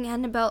locking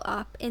Annabelle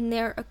up in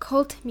their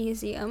occult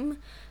museum,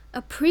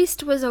 a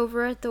priest was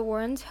over at the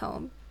Warrens'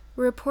 home,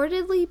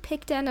 reportedly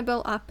picked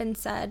Annabelle up and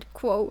said,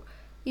 quote,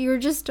 "You're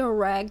just a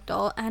rag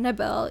doll,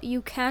 Annabelle.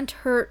 You can't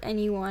hurt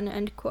anyone,"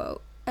 end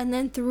quote. And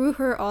then threw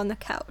her on the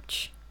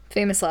couch.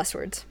 Famous last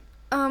words.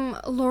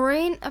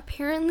 Lorraine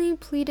apparently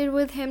pleaded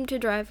with him to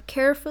drive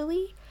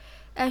carefully,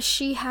 as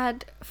she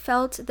had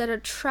felt that a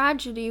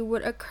tragedy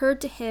would occur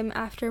to him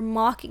after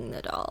mocking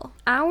the doll.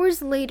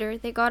 Hours later,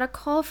 they got a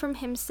call from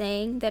him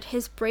saying that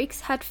his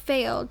brakes had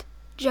failed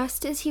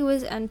just as he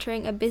was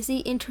entering a busy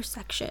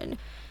intersection,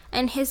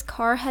 and his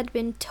car had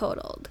been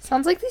totaled.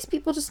 Sounds like these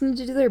people just need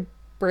to do their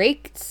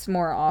brakes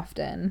more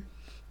often.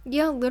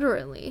 Yeah,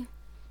 literally.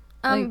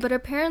 But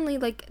apparently,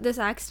 like, this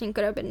accident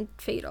could have been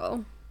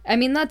fatal. I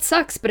mean, that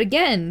sucks, but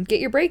again, get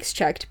your brakes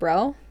checked,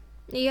 bro.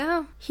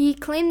 Yeah. He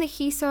claimed that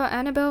he saw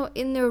Annabelle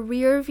in the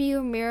rear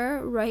view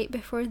mirror right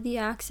before the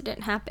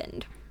accident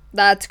happened.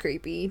 That's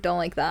creepy. Don't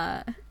like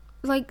that.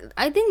 Like,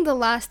 I think the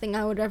last thing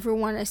I would ever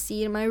want to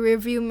see in my rear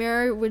view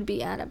mirror would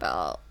be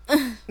Annabelle.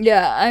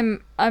 Yeah,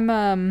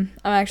 I'm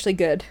actually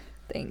good.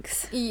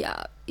 Thanks.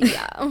 Yeah.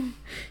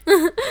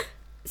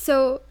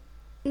 So,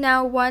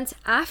 now once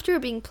after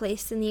being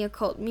placed in the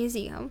occult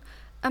museum,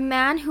 a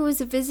man who was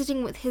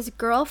visiting with his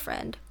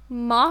girlfriend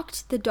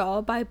mocked the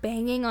doll by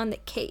banging on the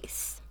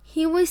case.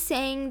 He was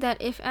saying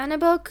that if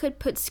Annabelle could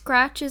put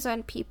scratches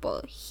on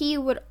people, he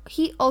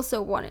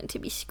also wanted to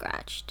be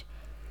scratched.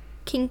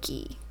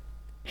 Kinky.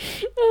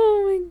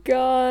 Oh my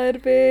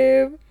god,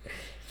 babe.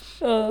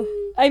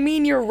 I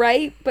mean, you're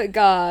right, but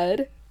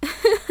God.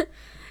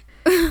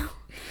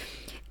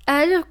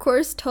 Ed, of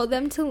course, told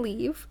them to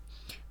leave,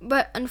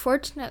 but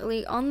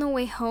unfortunately, on the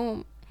way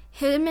home,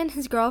 him and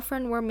his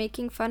girlfriend were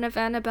making fun of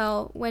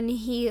Annabelle when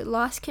he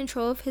lost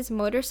control of his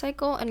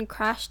motorcycle and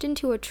crashed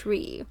into a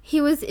tree.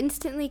 He was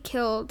instantly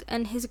killed,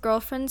 and his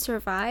girlfriend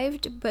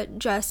survived, but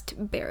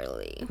just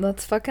barely.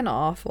 That's fucking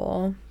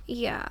awful.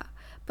 Yeah.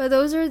 But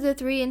those are the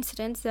 3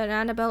 incidents that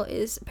Annabelle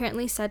is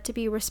apparently said to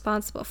be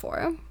responsible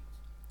for.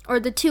 Or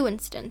the 2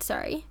 incidents,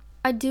 sorry.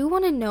 I do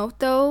want to note,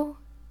 though,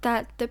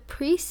 that the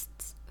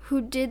priests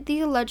who did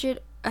the alleged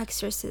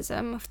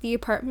exorcism of the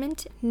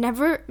apartment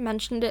never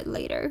mentioned it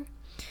later.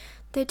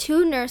 The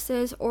 2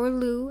 nurses, or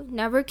Lou,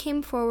 never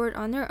came forward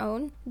on their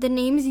own. The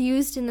names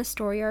used in the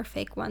story are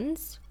fake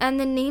ones. And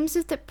the names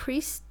of the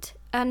priest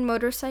and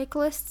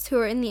motorcyclists who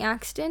were in the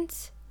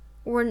accidents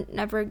were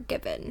never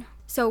given.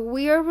 So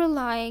we are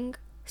relying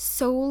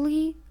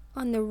solely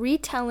on the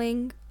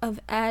retelling of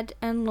Ed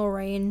and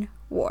Lorraine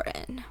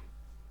Warren.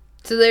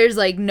 So there's,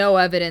 like, no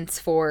evidence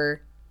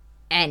for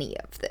any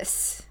of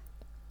this?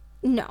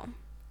 No.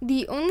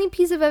 The only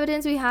piece of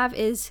evidence we have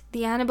is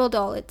the Annabelle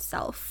doll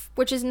itself,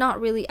 which is not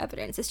really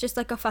evidence. It's just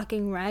like a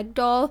fucking rag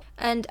doll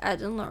and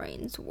Ed and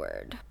Lorraine's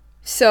word.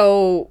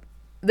 So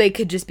they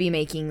could just be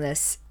making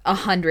this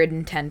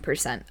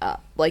 110%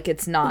 up. Like,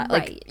 it's not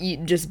Right. like you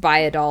just buy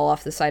a doll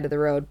off the side of the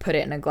road, put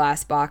it in a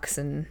glass box,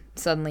 and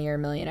suddenly you're a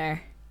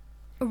millionaire.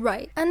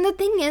 Right. And the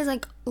thing is,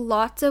 like,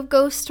 lots of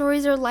ghost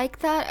stories are like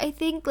that, I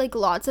think. Like,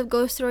 lots of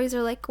ghost stories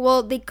are like,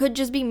 well, they could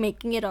just be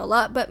making it all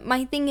up. But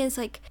my thing is,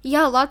 like,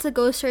 yeah, lots of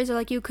ghost stories are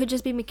like, you could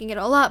just be making it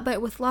all up.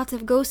 But with lots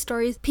of ghost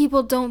stories,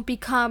 people don't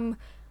become,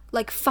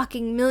 like,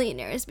 fucking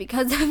millionaires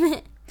because of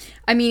it.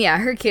 I mean, yeah,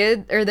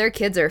 their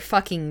kids are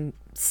fucking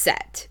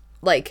set.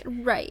 Like,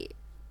 Right.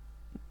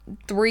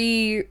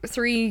 three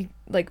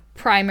like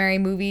primary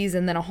movies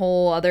and then a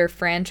whole other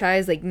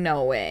franchise. Like,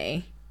 no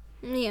way.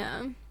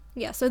 Yeah.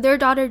 Yeah, so their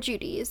daughter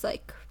Judy is,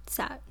 like,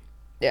 sad.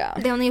 Yeah.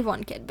 They only have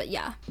 1 kid, but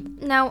yeah.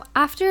 Now,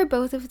 after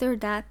both of their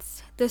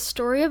deaths, the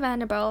story of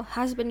Annabelle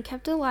has been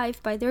kept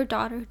alive by their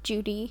daughter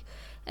Judy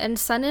and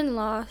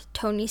son-in-law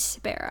Tony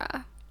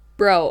Spera.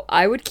 Bro,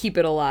 I would keep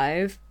it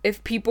alive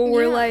if people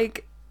were, Yeah.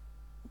 like,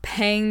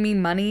 paying me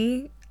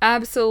money.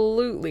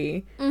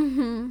 Absolutely.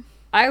 Mm-hmm.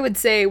 I would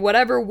say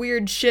whatever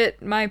weird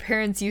shit my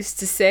parents used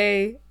to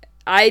say,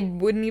 I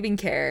wouldn't even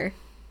care.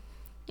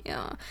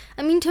 Yeah.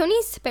 I mean,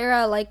 Tony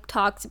Spera, like,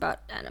 talks about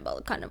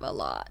Annabelle kind of a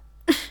lot.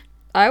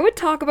 I would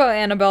talk about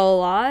Annabelle a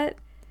lot.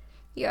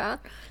 Yeah.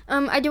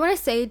 I do want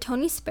to say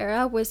Tony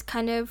Spera was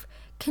kind of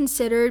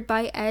considered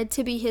by Ed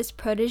to be his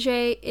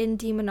protege in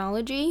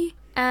demonology.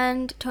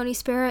 And Tony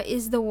Spera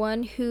is the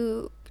one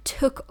who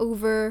took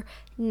over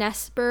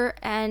Nesper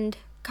and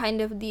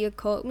kind of the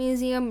occult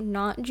museum,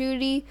 not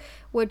Judy,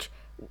 which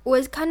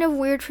was kind of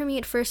weird for me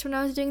at first when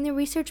I was doing the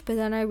research, but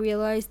then I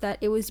realized that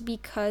it was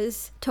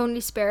because Tony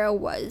Spera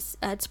was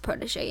Ed's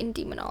protege in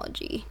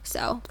demonology,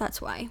 so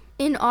that's why.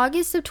 In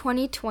August of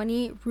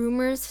 2020,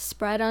 rumors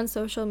spread on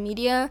social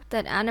media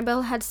that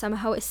Annabelle had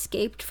somehow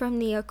escaped from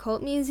the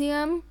occult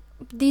museum,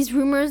 These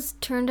rumors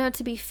turned out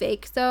to be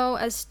fake, though,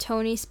 as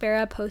Tony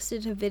Spera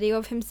posted a video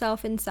of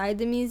himself inside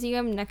the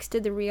museum next to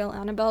the real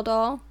Annabelle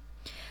doll.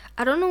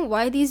 I don't know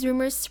why these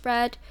rumors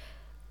spread,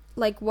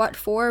 like, what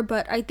for,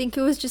 but I think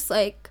it was just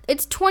like,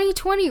 it's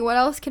 2020, what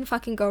else can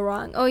fucking go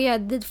wrong? Oh yeah,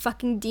 the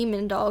fucking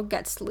demon doll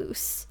gets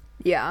loose.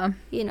 Yeah.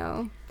 You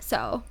know,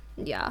 so,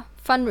 yeah,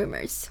 fun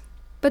rumors.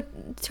 But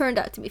it turned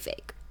out to be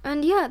fake.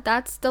 And yeah,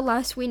 that's the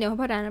last we know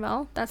about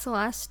Annabelle. That's the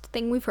last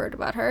thing we've heard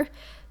about her.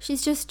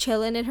 She's just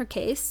chilling in her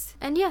case.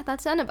 And yeah,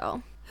 that's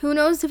Annabelle. Who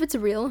knows if it's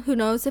real? Who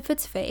knows if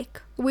it's fake?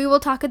 We will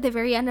talk at the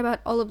very end about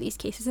all of these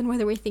cases and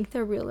whether we think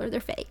they're real or they're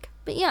fake.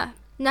 But yeah.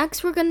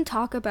 Next, we're going to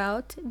talk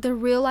about the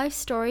real-life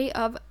story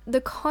of the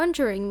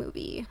Conjuring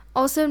movie,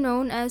 also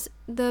known as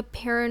the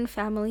Perron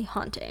family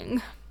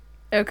haunting.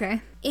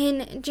 Okay.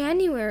 In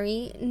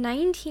January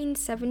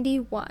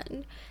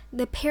 1971,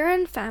 the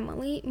Perron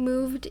family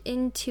moved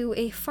into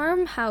a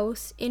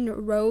farmhouse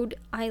in Rhode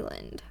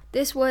Island.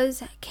 This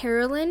was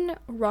Carolyn,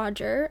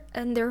 Roger,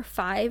 and their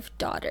 5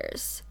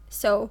 daughters.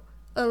 So,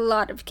 a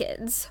lot of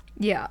kids.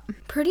 Yeah.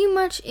 Pretty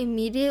much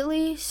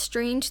immediately,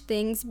 strange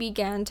things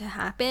began to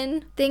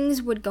happen.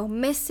 Things would go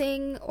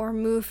missing or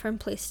move from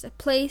place to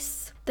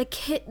place. The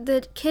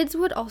kids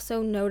would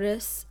also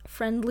notice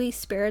friendly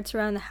spirits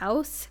around the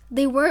house.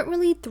 They weren't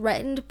really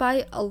threatened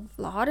by a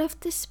lot of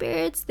the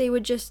spirits. They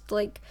would just,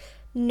 like,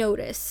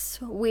 notice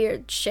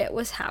weird shit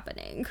was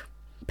happening.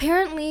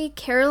 Apparently,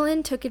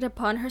 Carolyn took it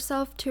upon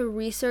herself to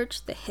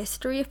research the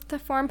history of the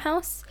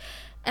farmhouse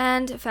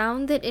and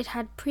found that it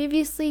had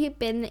previously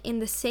been in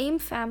the same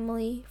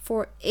family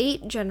for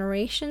 8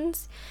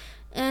 generations,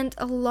 and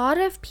a lot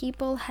of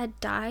people had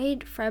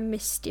died from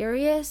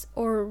mysterious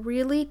or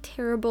really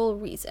terrible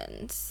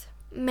reasons.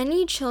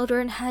 Many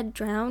children had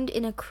drowned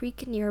in a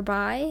creek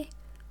nearby,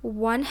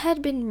 one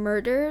had been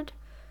murdered,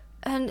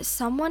 and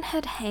someone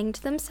had hanged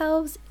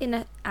themselves in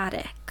an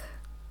attic.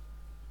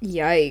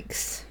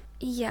 Yikes.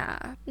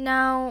 Yeah.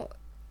 Now,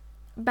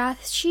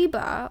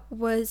 Bathsheba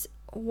was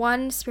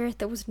one spirit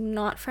that was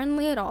not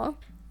friendly at all.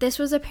 This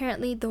was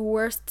apparently the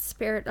worst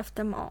spirit of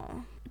them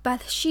all.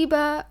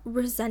 Bathsheba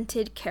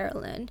resented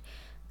Carolyn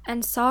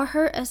and saw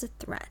her as a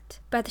threat.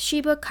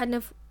 Bathsheba kind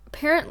of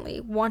apparently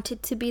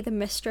wanted to be the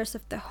mistress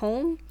of the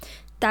home.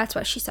 That's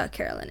why she saw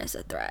Carolyn as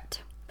a threat.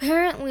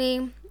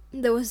 Apparently,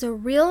 there was a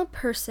real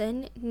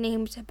person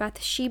named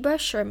Bathsheba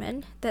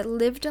Sherman that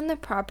lived on the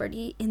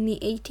property in the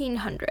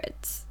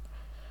 1800s.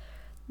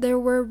 There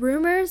were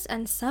rumors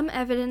and some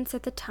evidence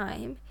at the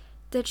time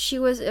that she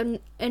was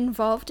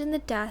involved in the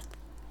death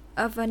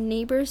of a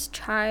neighbor's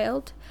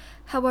child.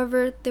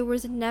 However, there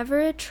was never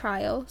a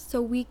trial, so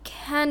we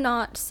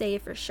cannot say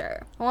for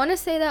sure. I want to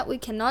say that we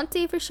cannot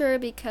say for sure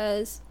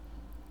because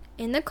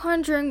in the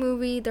Conjuring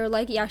movie, they're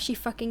like, yeah, she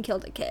fucking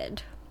killed a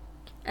kid.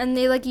 And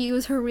they, like,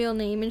 use her real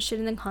name and shit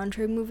in the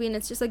Conjuring movie, and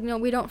it's just like, no,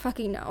 we don't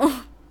fucking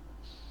know.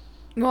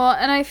 Well,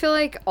 and I feel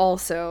like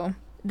also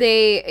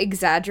they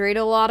exaggerate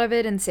a lot of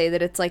it and say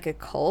that it's like a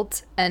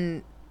cult,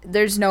 and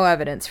there's no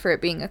evidence for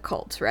it being a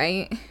cult,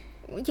 right?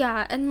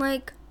 Yeah, and,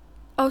 like,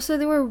 also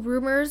there were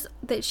rumors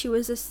that she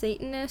was a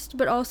Satanist,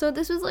 but also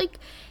this was, like,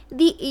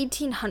 the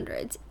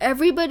 1800s.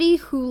 Everybody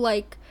who,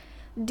 like,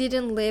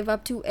 didn't live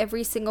up to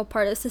every single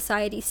part of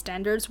society's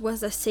standards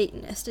was a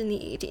Satanist in the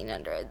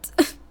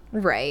 1800s.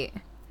 Right.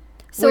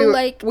 So,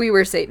 we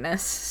were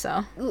Satanists,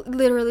 so.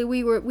 Literally,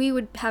 we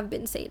would have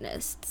been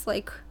Satanists.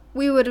 Like,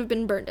 we would have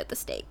been burned at the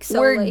stake. So,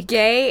 we're like,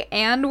 gay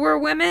and we're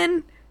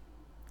women?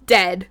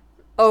 Dead.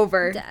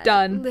 Over. dead,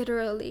 Done.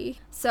 literally.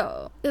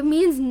 So it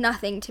means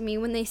nothing to me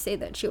when they say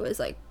that she was,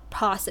 like,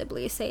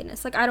 possibly a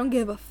Satanist. Like, I don't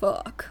give a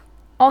fuck.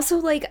 Also,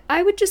 like,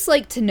 I would just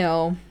like to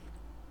know,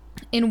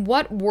 in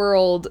what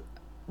world,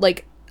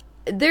 like,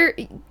 there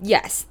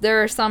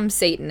are some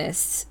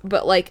Satanists,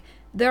 but, like,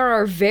 there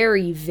are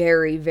very,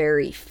 very,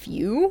 very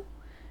few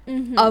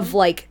of,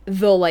 like,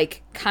 the,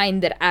 like,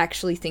 kind that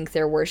actually think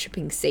they're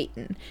worshiping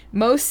Satan.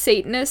 Most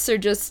Satanists are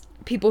just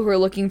people who are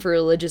looking for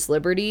religious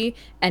liberty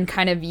and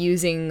kind of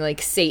using,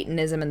 like,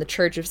 Satanism and the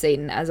Church of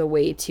Satan as a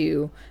way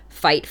to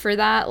fight for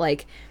that.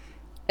 Like,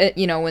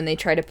 you know, when they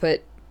try to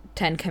put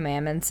 10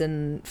 Commandments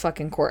in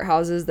fucking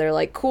courthouses, they're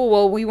like, cool,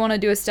 well, we want to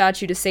do a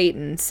statue to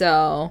Satan,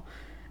 so...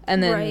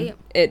 And then Right.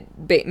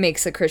 it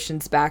makes the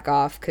Christians back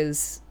off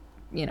because,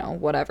 you know,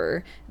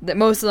 whatever. That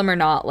most of them are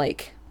not,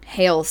 like,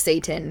 hail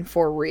Satan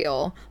for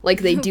real.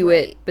 Like, they do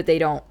Right. it, but they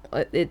don't...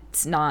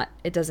 It's not...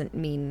 It doesn't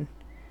mean...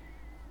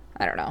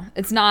 I don't know.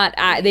 It's not...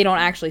 they don't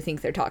actually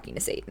think they're talking to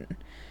Satan.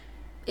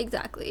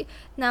 Exactly.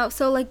 Now,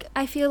 so, like,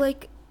 I feel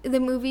like the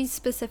movies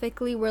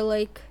specifically were,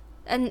 like,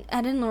 and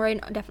Ed and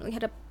Lorraine definitely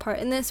had a part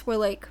in this, where,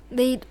 like,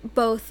 they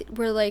both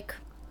were, like,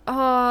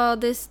 oh,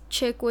 this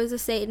chick was a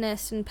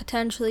Satanist and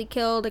potentially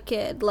killed a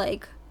kid.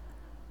 Like,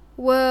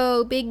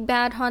 whoa, big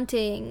bad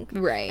haunting.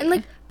 Right. And,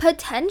 like,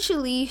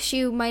 potentially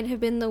she might have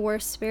been the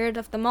worst spirit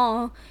of them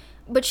all,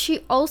 but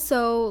she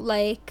also,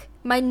 like,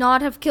 might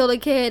not have killed a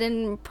kid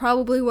and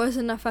probably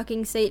wasn't a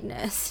fucking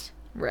Satanist.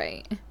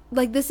 Right.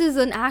 Like, this is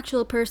an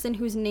actual person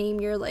whose name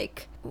you're,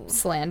 like...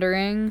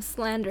 Slandering.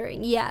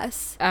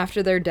 Yes.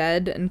 After they're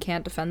dead and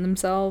can't defend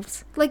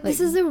themselves. Like, this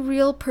is a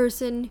real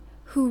person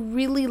who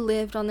really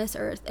lived on this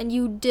earth, and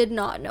you did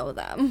not know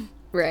them.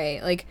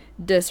 Right. Like,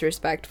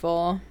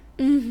 disrespectful.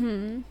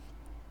 Mm-hmm.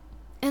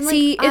 And,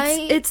 see,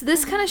 it's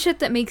this kind of shit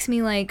that makes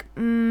me like,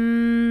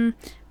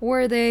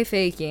 were they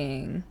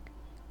faking?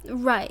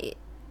 Right,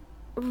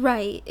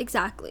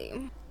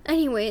 exactly.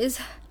 Anyways,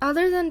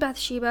 other than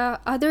Bathsheba,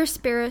 other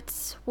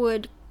spirits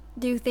would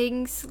do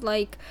things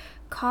like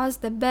cause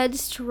the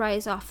beds to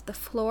rise off the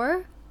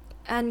floor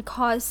and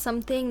cause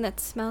something that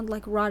smelled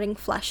like rotting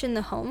flesh in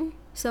the home.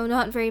 So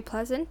not very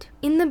pleasant.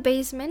 In the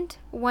basement,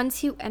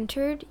 once you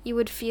entered, you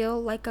would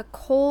feel like a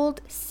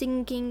cold,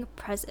 sinking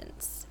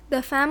presence.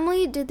 The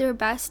family did their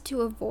best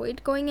to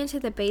avoid going into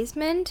the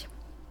basement.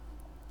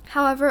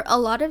 However, a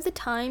lot of the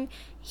time,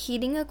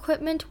 heating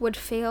equipment would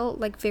fail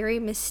like very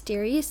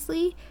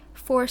mysteriously,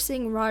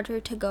 forcing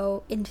Roger to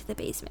go into the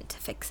basement to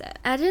fix it.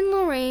 Ed and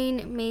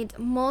Lorraine made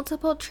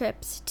multiple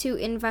trips to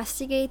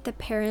investigate the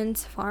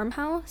parents'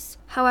 farmhouse.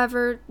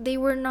 However, they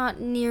were not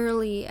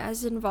nearly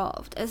as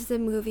involved as the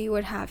movie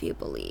would have you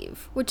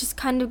believe, which is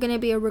kind of going to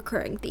be a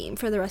recurring theme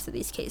for the rest of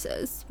these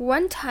cases.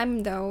 One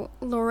time, though,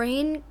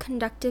 Lorraine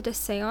conducted a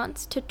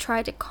seance to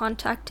try to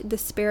contact the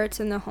spirits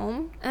in the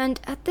home, and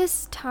at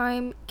this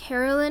time,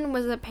 Carolyn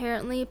was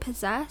apparently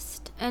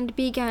possessed and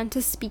began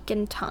to speak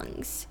in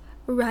tongues,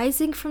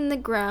 rising from the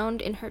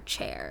ground in her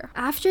chair.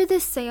 After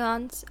this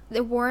seance,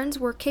 the Warrens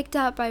were kicked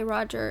out by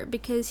Roger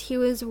because he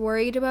was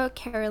worried about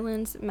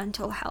Carolyn's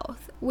mental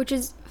health, which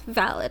is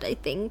valid, I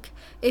think,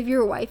 if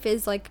your wife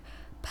is, like,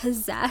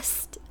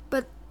 possessed.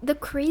 But the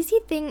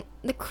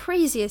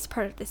craziest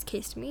part of this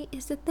case to me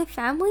is that the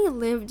family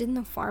lived in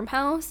the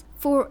farmhouse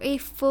for a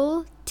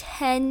full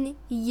 10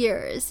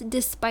 years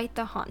despite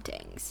the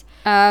hauntings.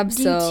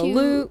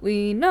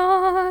 Absolutely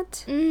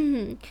not.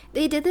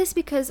 They did this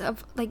because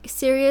of like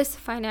serious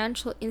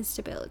financial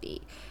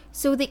instability,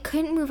 so they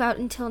couldn't move out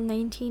until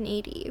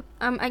 1980.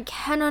 I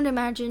cannot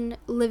imagine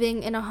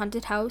living in a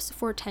haunted house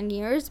for 10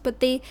 years, but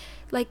they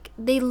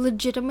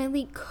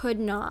legitimately could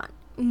not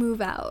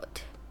move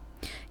out.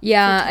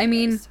 Yeah, I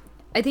mean,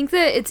 I think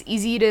that it's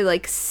easy to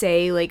like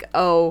say like,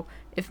 oh,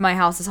 if my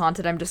house is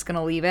haunted, I'm just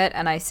gonna leave it,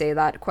 and I say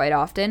that quite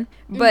often.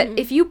 But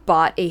if you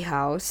bought a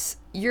house,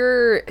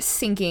 you're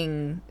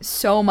sinking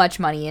so much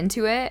money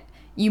into it.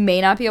 You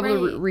may not be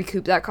able to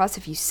recoup that cost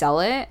if you sell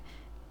it,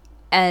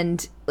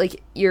 and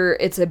like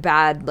it's a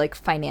bad like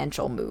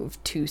financial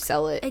move to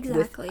sell it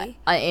exactly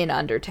in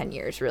under 10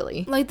 years,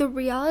 really. Like, the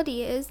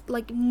reality is,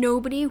 like,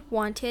 nobody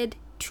wanted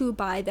to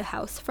buy the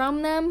house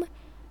from them.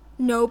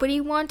 Nobody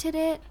wanted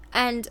it,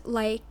 and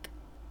like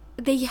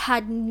they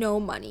had no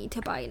money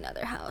to buy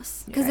another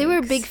house because they were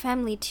a big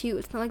family too.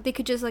 It's not like they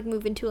could just like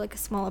move into like a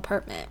small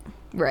apartment.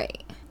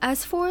 Right.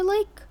 As for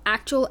like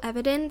actual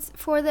evidence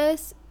for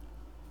this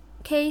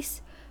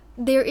case,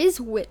 there is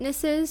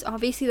witnesses.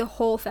 Obviously the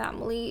whole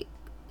family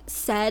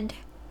said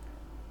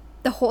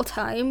the whole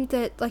time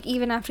that like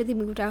even after they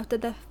moved out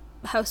that the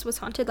house was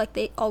haunted, like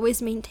they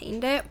always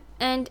maintained it.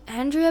 And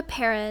Andrea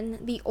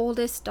Perron, the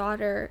oldest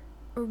daughter,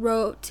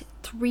 wrote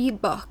 3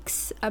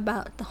 books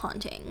about the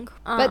haunting.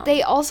 But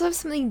they also have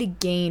something to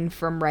gain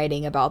from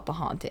writing about the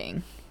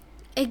haunting.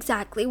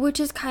 Exactly, which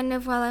is kind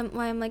of why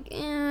I'm like,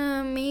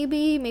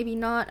 maybe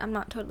not. I'm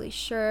not totally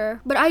sure.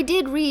 But I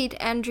did read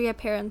Andrea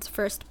Perron's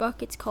first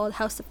book. It's called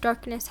House of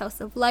Darkness, House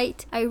of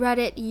Light. I read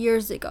it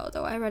years ago,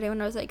 though. I read it when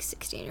I was like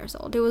 16 years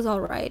old. It was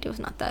alright. It was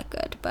not that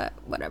good, but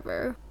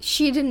whatever.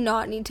 She did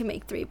not need to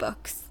make 3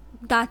 books.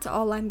 That's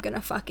all I'm gonna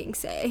fucking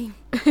say.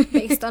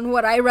 Based on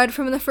what I read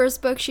from the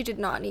first book, she did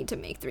not need to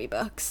make 3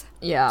 books.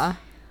 Yeah.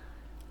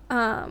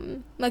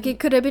 Like, it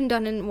could have been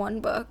done in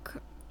 1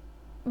 book.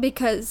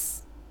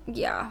 Because,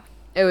 yeah.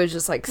 It was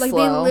just, like, slow. Like,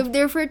 they lived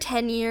there for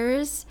 10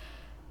 years,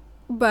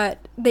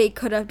 but they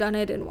could have done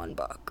it in 1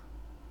 book.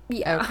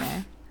 Yeah.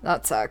 Okay.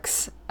 That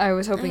sucks. I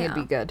was hoping it'd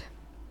be good.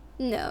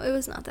 No, it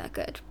was not that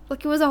good.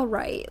 Like, it was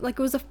alright. Like,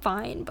 it was a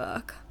fine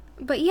book.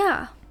 But,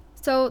 yeah.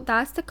 So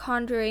that's the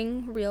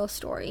Conjuring real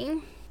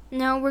story.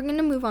 Now we're going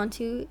to move on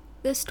to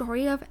the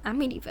story of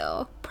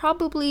Amityville.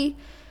 Probably,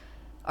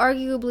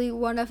 arguably,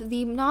 one of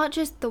the, not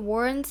just the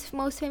Warrens'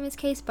 most famous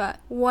case,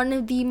 but one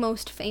of the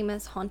most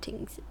famous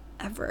hauntings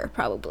ever,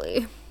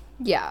 probably.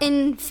 Yeah.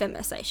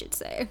 Infamous, I should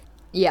say.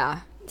 Yeah.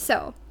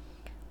 So,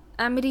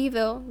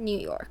 Amityville, New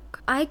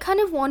York. I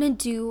kind of want to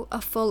do a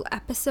full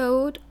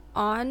episode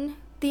on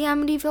the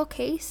Amityville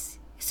case.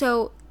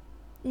 So,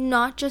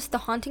 not just the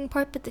haunting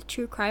part, but the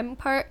true crime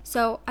part.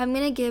 So I'm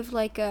gonna give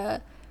like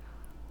a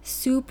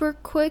super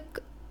quick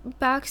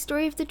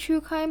backstory of the true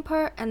crime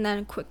part, and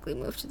then quickly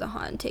move to the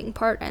haunting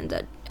part and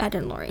the Ed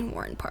and Lorraine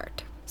Warren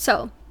part.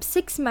 So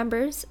 6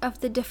 members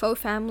of the Defoe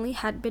family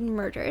had been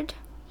murdered,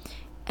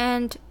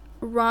 and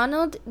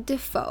Ronald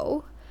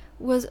Defoe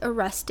was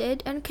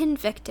arrested and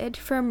convicted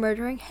for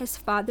murdering his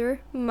father,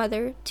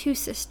 mother, 2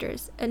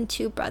 sisters, and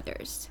 2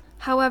 brothers.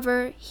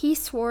 However, he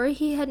swore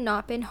he had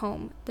not been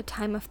home the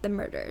time of the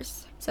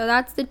murders. So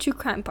that's the true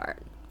crime part.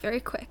 Very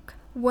quick.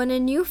 when a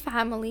new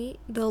family,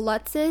 the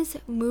Lutzes,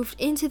 moved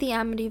into the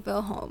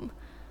Amityville home,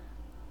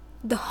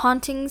 the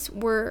hauntings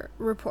were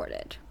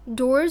reported.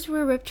 Doors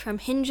were ripped from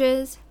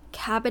hinges,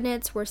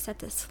 cabinets were set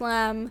to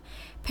slam,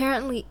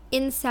 apparently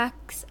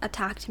insects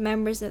attacked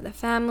members of the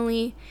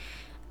family,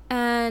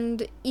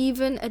 and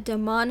even a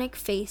demonic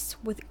face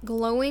with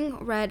glowing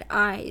red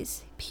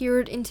eyes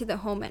peered into the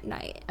home at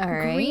night. All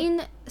right.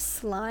 Green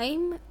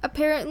slime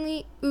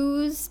apparently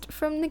oozed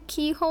from the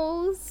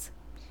keyholes.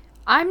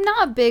 I'm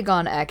not big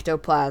on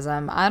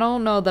ectoplasm. I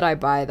don't know that I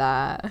buy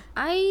that.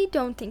 I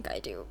don't think I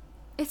do.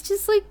 It's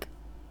just like,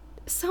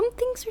 some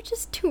things are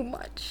just too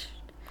much.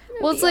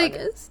 Well, it's like,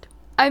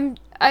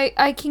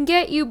 I can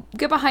get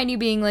behind you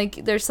being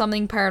like, there's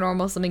something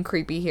paranormal, something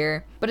creepy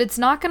here, but it's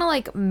not gonna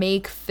like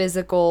make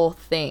physical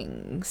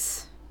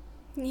things.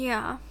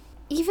 Yeah.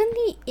 Even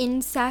the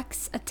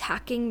insects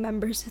attacking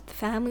members of the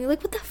family,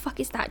 like, what the fuck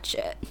is that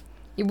shit?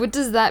 What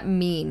does that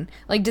mean?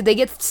 Like, did they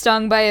get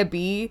stung by a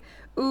bee?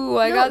 Ooh,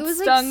 I got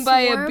stung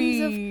by a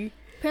bee.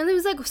 Apparently it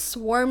was like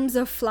swarms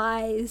of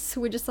flies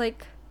who would just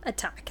like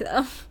attack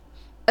them.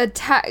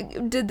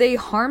 Did they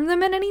harm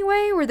them in any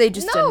way? Were they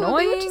just annoying? No,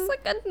 they would just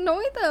like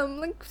annoy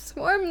them, like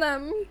swarm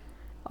them.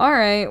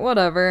 Alright,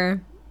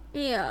 whatever.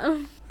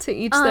 Yeah. To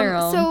each their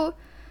own. So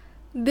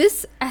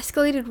this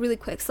escalated really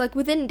quick. So like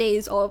within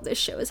days all of this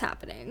shit was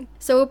happening.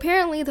 So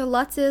apparently the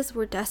Lutzes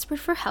were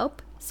desperate for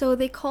help, so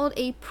they called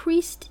a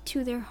priest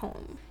to their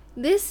home.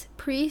 This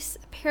priest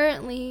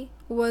apparently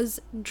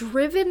was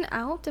driven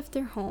out of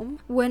their home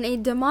when a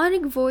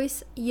demonic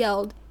voice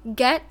yelled,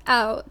 "Get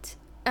out,"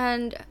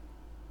 and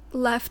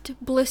left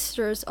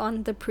blisters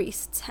on the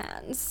priest's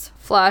hands.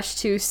 Flash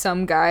to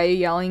some guy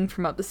yelling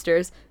from up the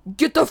stairs,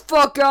 "Get the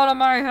fuck out of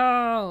my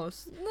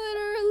house!"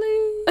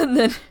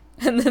 Literally.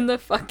 And then the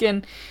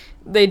fucking,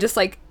 they just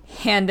like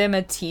hand him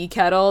a tea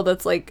kettle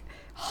that's like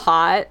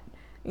hot.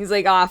 He's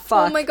like, "Ah,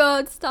 fuck. Oh my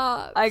god,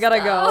 stop. I gotta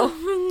go."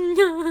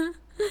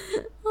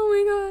 Oh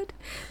my god.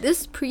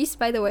 This priest,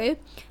 by the way,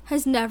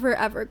 has never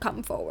ever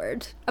come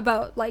forward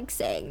about like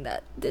saying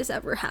that this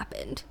ever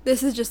happened.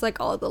 This is just like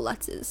all the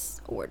Lutzes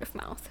word of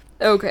mouth.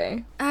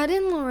 Okay. Ed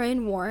and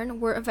Lorraine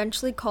Warren were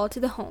eventually called to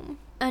the home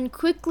and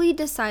quickly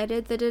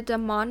decided that a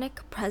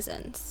demonic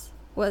presence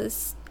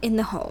was in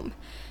the home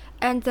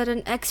and that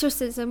an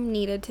exorcism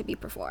needed to be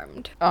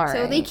performed. All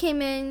So they right.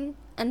 came in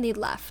and they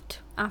left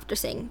after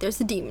saying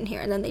there's a demon here,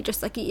 and then they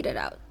just like eat it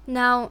out.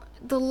 Now,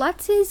 the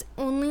Lutzes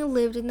only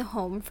lived in the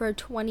home for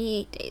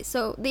 28 days,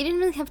 so they didn't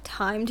really have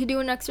time to do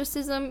an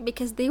exorcism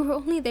because they were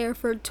only there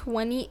for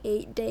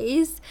 28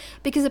 days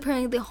because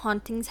apparently the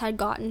hauntings had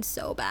gotten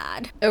so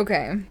bad.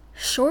 Okay.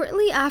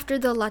 Shortly after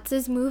the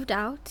Lutzes moved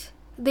out,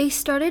 they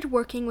started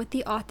working with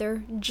the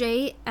author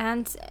Jay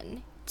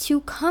Anson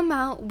to come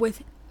out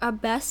with a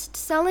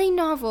best-selling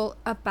novel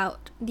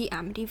about the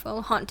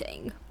Amityville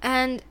haunting.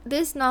 And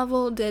this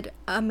novel did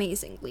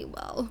amazingly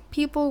well.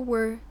 People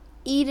were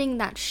eating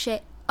that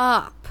shit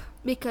up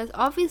because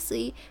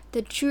obviously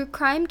the true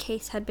crime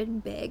case had been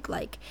big,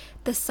 like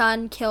the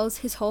son kills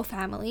his whole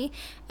family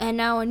and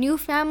now a new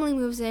family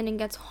moves in and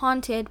gets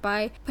haunted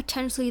by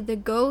potentially the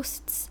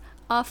ghosts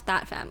of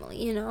that family,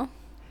 you know?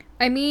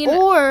 I mean,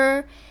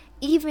 or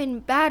even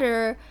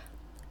better,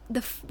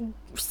 the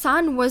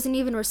son wasn't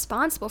even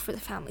responsible for the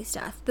family's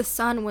death. The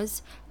son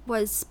was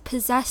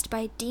possessed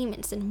by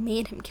demons and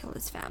made him kill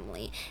his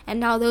family. And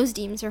now those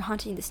demons are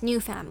haunting this new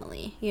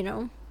family, you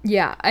know?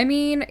 yeah, I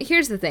mean,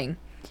 here's the thing.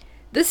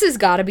 This has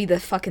got to be the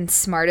fucking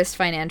smartest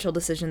financial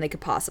decision they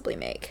could possibly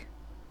make.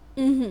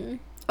 Mm-hmm.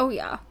 Oh,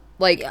 yeah.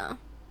 Like, Yeah.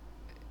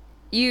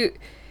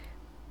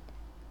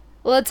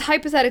 let's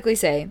hypothetically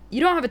say you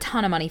don't have a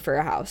ton of money for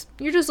a house.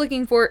 You're just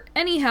looking for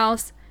any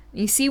house.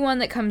 You see one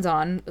that comes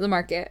on the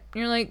market. And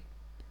you're like,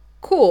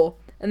 cool.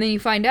 And then you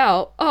find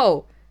out,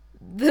 oh,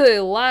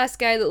 the last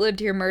guy that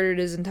lived here murdered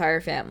his entire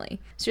family.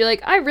 So you're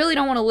like, I really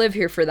don't want to live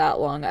here for that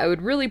long. I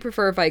would really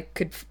prefer if I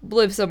could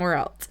live somewhere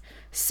else.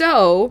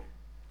 So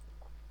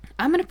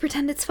I'm going to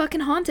pretend it's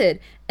fucking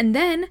haunted. And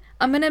then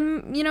I'm going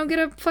to, get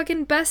a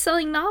fucking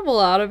best-selling novel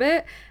out of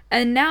it.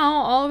 And now,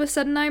 all of a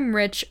sudden, I'm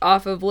rich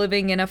off of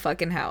living in a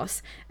fucking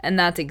house. And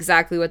that's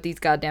exactly what these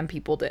goddamn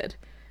people did.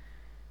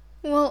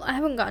 Well, I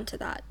haven't gotten to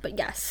that, but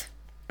yes.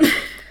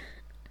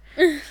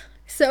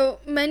 So,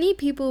 many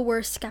people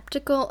were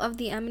skeptical of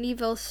the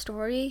Amityville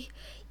story,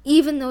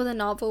 even though the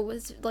novel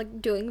was,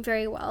 like, doing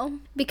very well,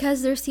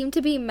 because there seemed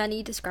to be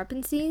many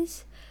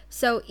discrepancies.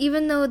 So,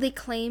 even though they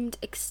claimed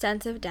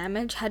extensive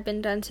damage had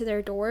been done to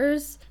their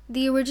doors,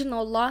 the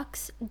original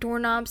locks,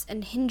 doorknobs,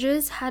 and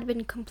hinges had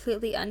been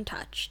completely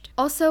untouched.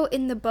 Also,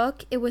 in the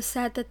book, it was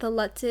said that the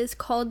Lutzes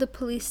called the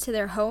police to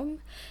their home,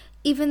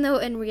 even though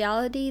in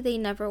reality, they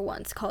never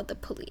once called the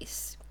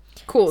police.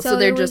 Cool, so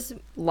they're just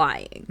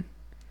lying.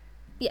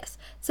 Yes.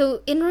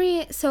 So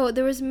so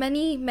there was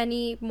many,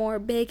 many more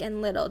big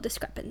and little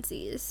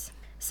discrepancies.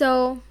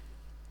 So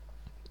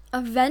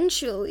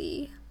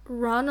eventually,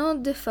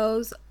 Ronald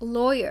Defoe's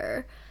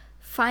lawyer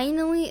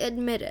finally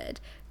admitted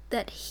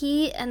that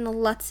he and the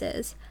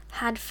Lutzes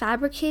had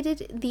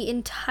fabricated the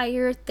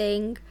entire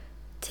thing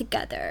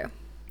together.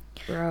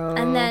 Bro.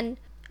 And then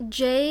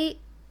Jay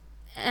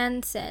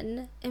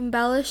Anson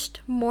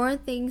embellished more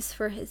things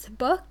for his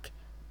book,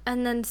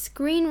 and then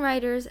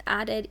screenwriters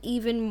added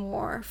even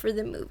more for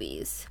the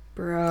movies.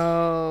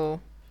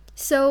 Bro.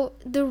 So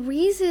the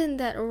reason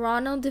that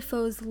Ronald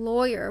Defoe's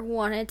lawyer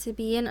wanted to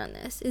be in on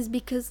this is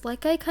because,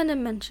 like I kind of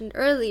mentioned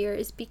earlier,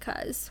 is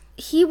because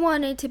he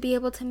wanted to be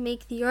able to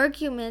make the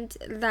argument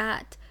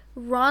that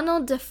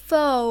Ronald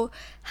Defoe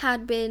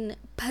had been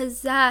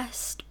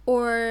possessed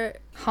or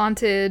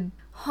Haunted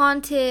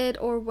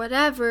or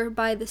whatever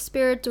by the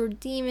spirits or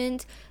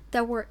demons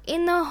that were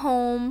in the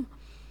home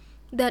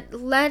that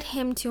led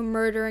him to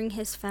murdering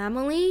his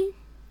family.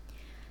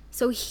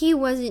 So he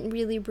wasn't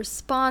really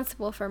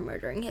responsible for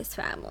murdering his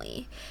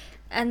family.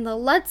 And the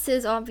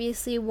Lutzes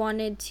obviously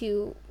wanted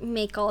to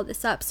make all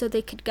this up so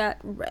they could get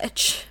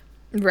rich.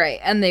 Right,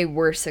 and they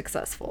were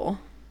successful.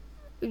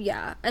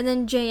 Yeah, and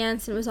then Jay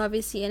Anson was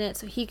obviously in it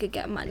so he could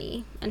get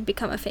money and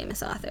become a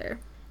famous author.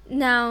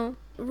 Now,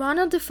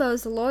 Ronald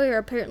Defoe's lawyer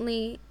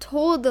apparently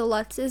told the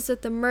Lutzes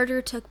that the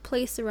murder took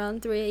place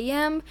around 3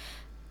 a.m.,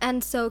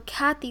 and so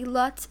Kathy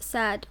Lutz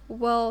said,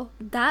 well,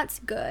 that's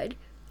good.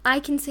 I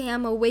can say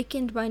I'm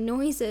awakened by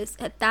noises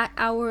at that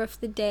hour of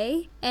the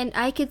day, and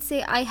I could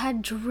say I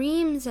had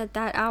dreams at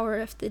that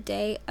hour of the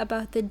day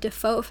about the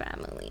Defoe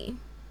family.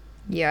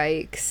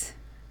 Yikes.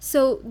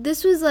 So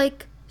this was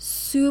like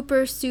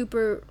super,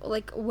 super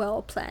like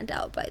well planned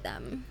out by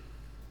them.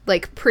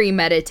 Like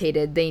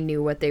premeditated, they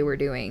knew what they were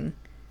doing.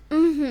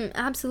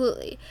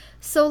 Absolutely.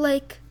 So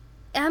like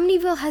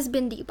Amityville has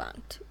been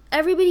debunked.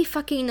 Everybody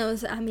fucking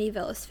knows that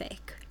Amityville is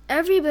fake.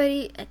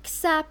 Everybody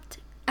except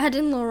Ed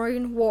and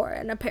Lorraine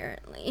Warren,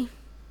 apparently.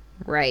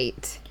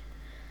 Right.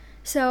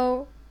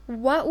 So,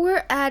 what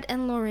were Ed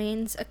and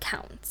Lorraine's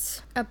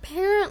accounts?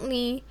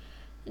 Apparently,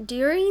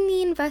 during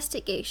the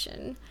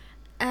investigation,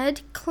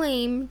 Ed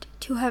claimed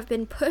to have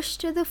been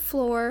pushed to the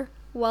floor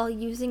while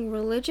using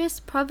religious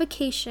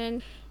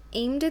provocation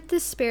aimed at the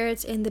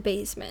spirits in the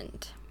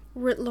basement.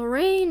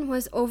 Lorraine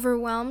was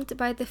overwhelmed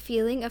by the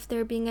feeling of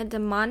there being a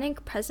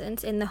demonic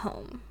presence in the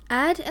home.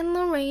 Ed and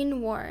Lorraine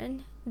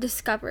Warren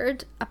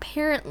discovered,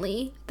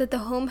 apparently, that the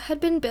home had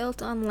been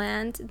built on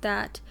land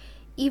that,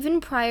 even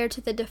prior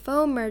to the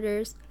Defoe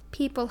murders,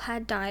 people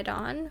had died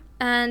on,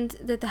 and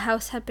that the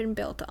house had been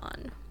built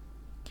on.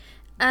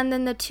 And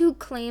then the two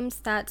claims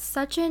that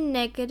such a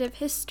negative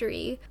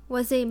history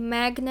was a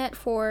magnet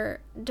for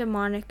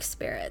demonic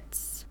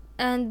spirits.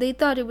 And they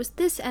thought it was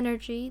this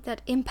energy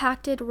that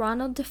impacted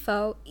Ronald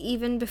Defoe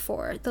even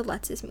before the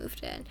Lutzes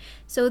moved in.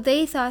 So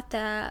they thought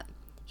that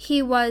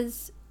he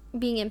was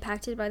being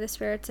impacted by the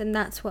spirits, and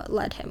that's what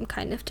led him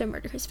kind of to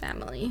murder his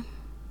family.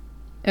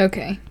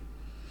 Okay.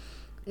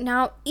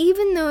 Now,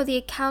 even though the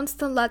accounts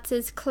the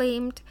Lutzes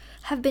claimed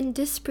have been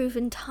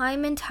disproven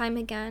time and time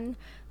again,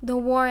 the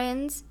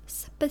Warrens,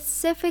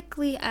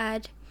 specifically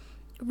Ed,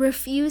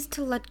 refused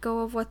to let go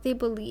of what they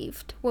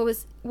believed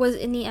was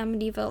in the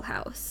Amityville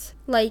house.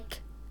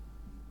 Like,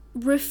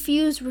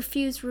 refused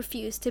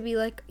to be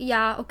like,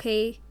 yeah,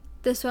 okay,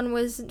 this one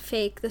was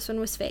fake,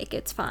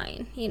 it's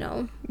fine, you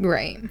know?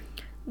 Right.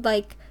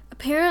 Like,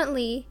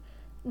 apparently,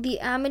 the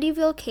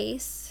Amityville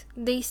case,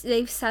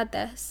 they've said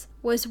this,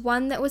 was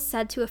one that was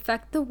said to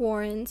affect the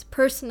Warrens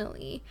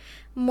personally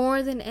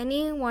more than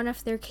any one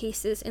of their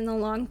cases in the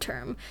long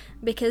term,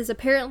 because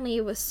apparently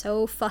it was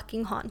so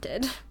fucking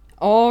haunted.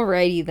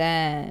 Alrighty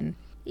then.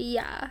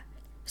 Yeah.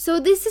 So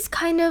this is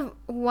kind of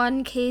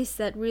one case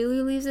that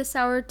really leaves a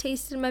sour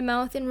taste in my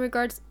mouth in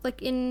regards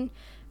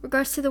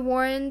to the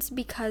Warrens,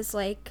 because,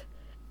 like,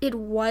 it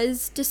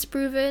was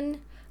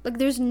disproven. Like,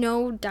 there's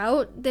no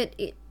doubt that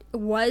it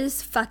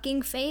was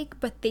fucking fake,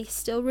 but they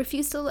still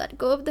refuse to let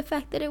go of the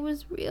fact that it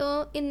was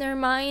real in their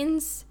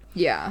minds.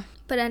 Yeah.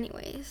 But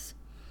anyways,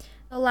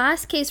 the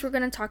last case we're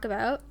going to talk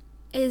about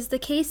is the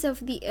case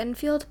of the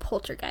Enfield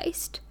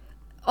poltergeist,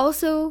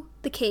 also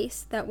the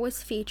case that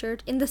was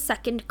featured in the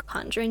second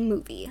Conjuring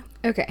movie.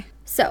 Okay.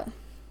 So,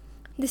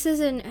 this is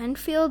in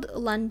Enfield,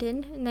 London,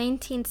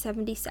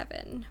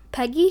 1977.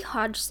 Peggy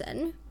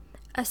Hodgson,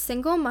 a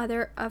single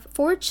mother of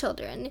 4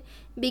 children,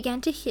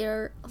 began to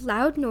hear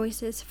loud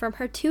noises from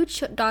her 2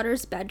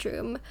 daughters'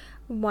 bedroom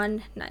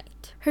one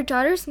night. Her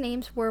daughters'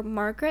 names were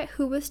Margaret,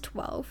 who was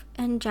 12,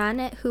 and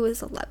Janet, who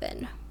was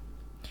 11.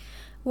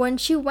 When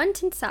she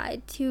went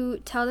inside to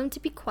tell them to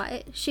be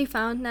quiet, she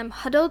found them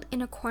huddled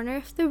in a corner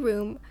of the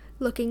room,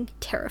 looking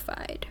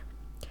terrified.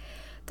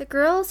 The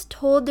girls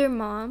told their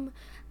mom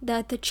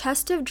that the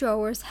chest of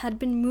drawers had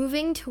been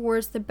moving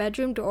towards the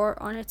bedroom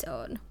door on its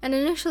own. And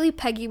initially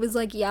Peggy was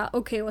like, yeah,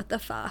 okay, what the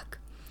fuck?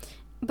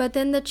 But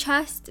then the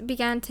chest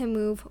began to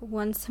move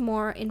once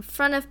more in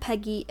front of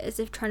Peggy as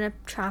if trying to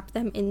trap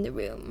them in the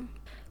room.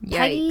 Yikes.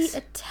 Peggy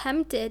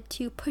attempted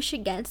to push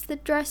against the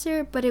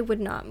dresser, but it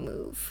would not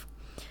move.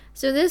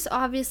 So this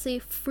obviously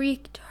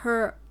freaked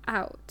her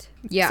out.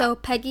 Yeah. So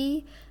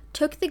Peggy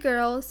took the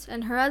girls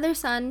and her other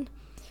son,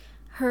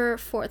 her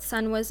 4th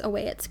son was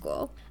away at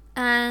school,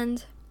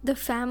 and the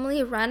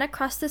family ran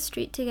across the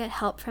street to get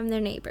help from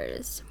their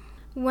neighbors.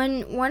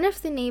 When one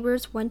of the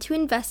neighbors went to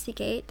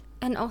investigate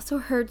and also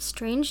heard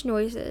strange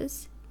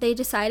noises, they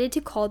decided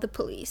to call the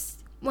police.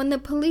 When the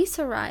police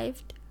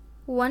arrived,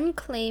 one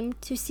claimed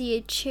to see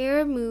a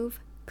chair move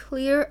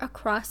clear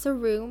across a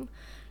room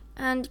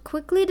and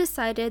quickly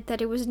decided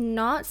that it was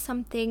not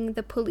something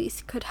the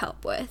police could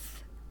help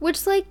with.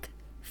 Which, like,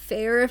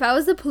 fair. If I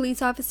was a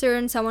police officer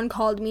and someone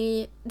called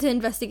me to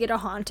investigate a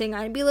haunting,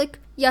 I'd be like,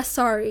 yeah,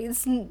 sorry,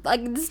 this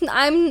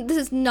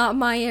is not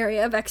my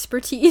area of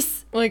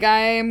expertise. Like,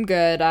 I'm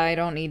good. I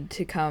don't need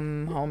to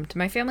come home to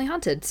my family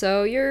haunted,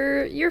 so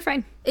you're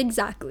fine.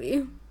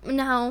 Exactly.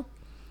 Now,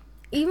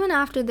 even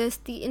after this,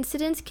 the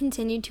incidents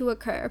continued to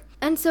occur.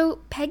 And so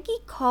Peggy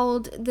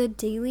called the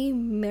Daily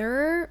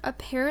Mirror,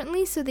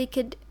 apparently, so they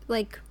could,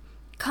 like,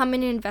 come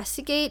and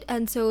investigate,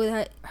 and so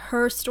that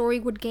her story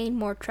would gain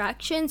more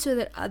traction, so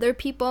that other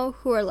people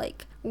who are,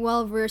 like,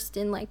 well versed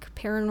in, like,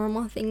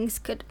 paranormal things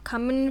could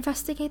come and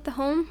investigate the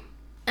home.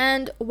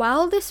 And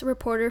while this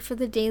reporter for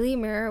the Daily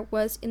Mirror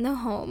was in the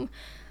home,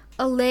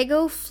 a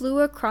Lego flew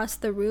across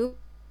the room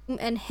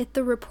and hit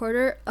the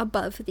reporter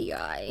above the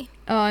eye.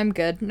 Oh, I'm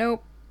good.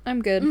 Nope,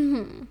 I'm good.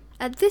 Mm-hmm.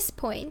 At this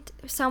point,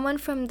 someone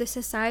from the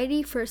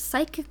Society for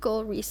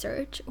Psychical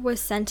Research was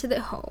sent to the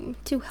home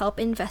to help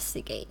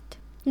investigate.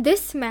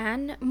 This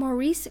man,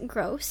 Maurice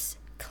Gross,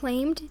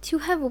 claimed to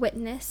have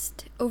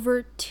witnessed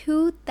over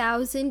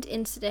 2,000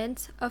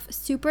 incidents of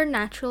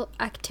supernatural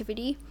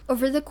activity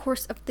over the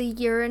course of the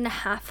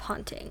year-and-a-half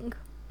haunting.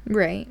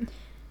 Right.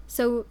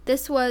 So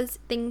this was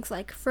things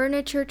like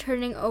furniture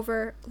turning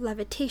over,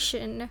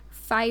 levitation,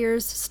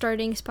 fires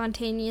starting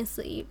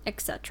spontaneously,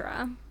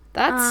 etc.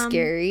 That's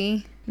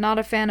scary. Not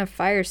a fan of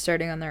fires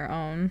starting on their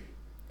own.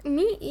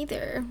 Me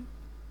either.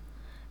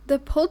 The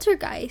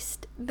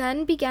poltergeist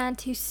then began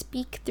to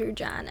speak through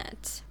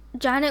Janet.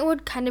 Janet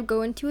would kind of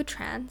go into a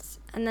trance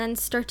and then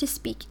start to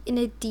speak in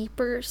a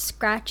deeper,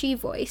 scratchy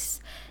voice,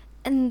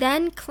 and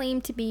then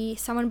claim to be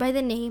someone by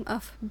the name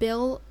of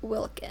Bill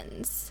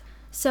Wilkins.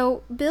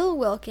 So Bill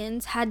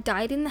Wilkins had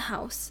died in the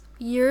house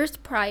years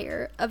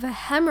prior of a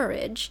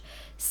hemorrhage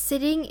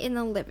sitting in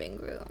the living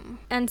room.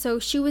 And so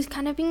she was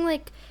kind of being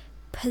like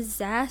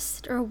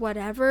possessed or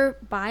whatever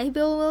by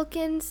Bill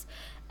Wilkins,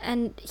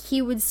 and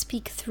he would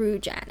speak through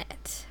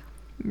Janet.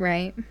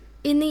 Right.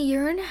 In the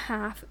year and a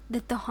half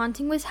that the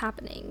haunting was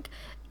happening,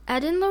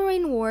 Ed and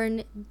Lorraine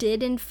Warren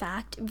did in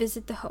fact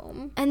visit the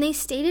home, and they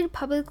stated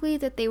publicly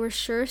that they were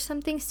sure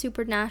something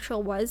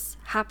supernatural was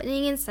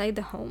happening inside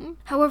the home.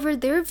 However,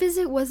 their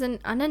visit was an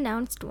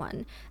unannounced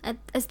one,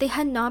 as they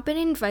had not been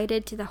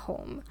invited to the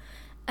home.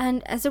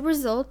 And as a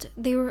result,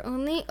 they were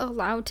only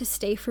allowed to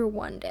stay for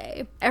one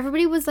day.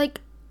 Everybody was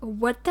like,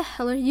 what the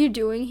hell are you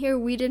doing here?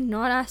 We did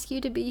not ask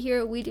you to be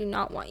here. We do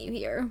not want you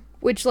here.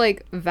 Which,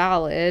 like,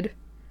 valid.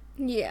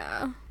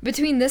 Yeah.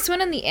 Between this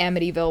one and the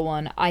Amityville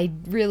one, I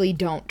really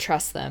don't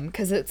trust them,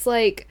 because it's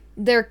like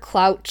they're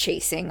clout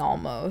chasing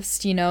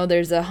almost. You know,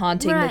 there's a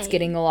haunting that's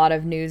getting a lot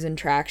of news and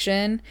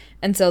traction,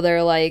 and so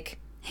they're like,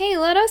 hey,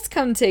 let us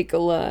come take a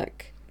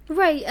look.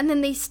 Right, and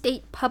then they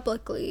state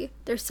publicly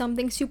there's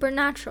something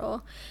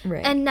supernatural.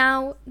 Right. And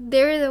now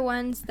they're the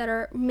ones that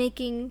are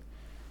making,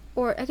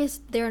 or I guess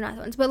they're not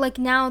the ones, but like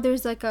now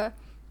there's like a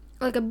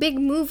big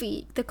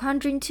movie, The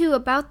Conjuring 2,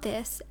 about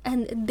this,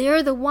 and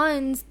they're the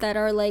ones that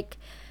are like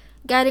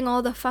getting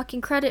all the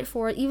fucking credit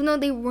for it, even though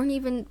they weren't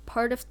even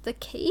part of the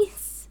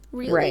case.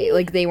 Really? Right,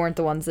 like they weren't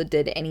the ones that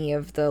did any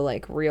of the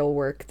like real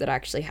work that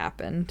actually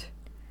happened.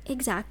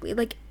 Exactly,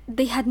 like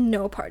they had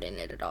no part in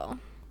it at all.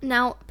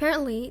 Now,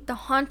 apparently, the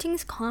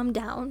hauntings calmed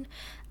down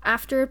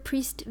after a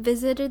priest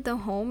visited the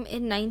home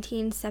in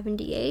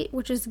 1978,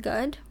 which is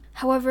good.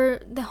 However,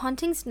 the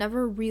hauntings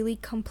never really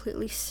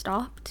completely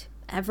stopped,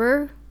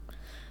 ever.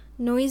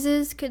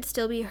 Noises could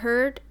still be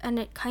heard, and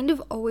it kind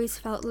of always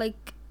felt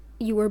like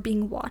you were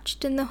being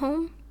watched in the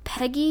home.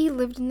 Peggy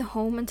lived in the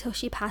home until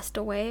she passed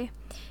away,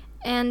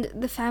 and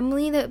the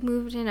family that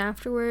moved in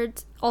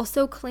afterwards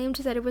also claimed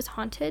that it was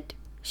haunted.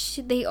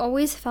 They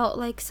always felt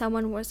like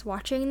someone was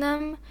watching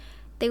them.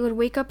 They would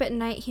wake up at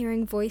night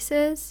hearing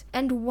voices,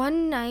 and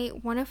one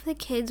night, one of the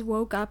kids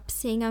woke up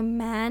seeing a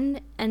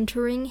man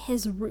entering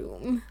his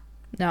room.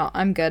 No,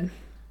 I'm good.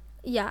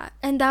 Yeah,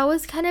 and that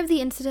was kind of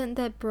the incident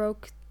that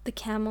broke the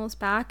camel's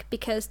back,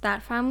 because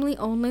that family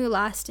only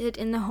lasted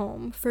in the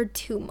home for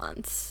 2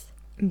 months.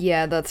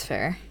 Yeah, that's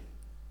fair.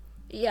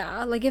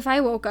 Yeah, like if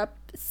I woke up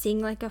seeing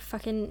like a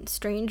fucking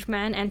strange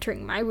man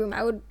entering my room,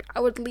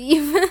 I would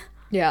leave.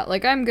 Yeah,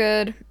 like I'm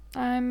good.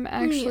 I'm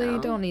actually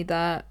don't need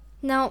that.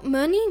 Now,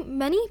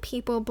 many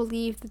people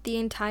believe that the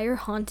entire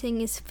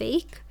haunting is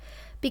fake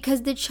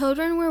because the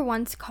children were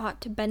once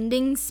caught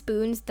bending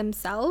spoons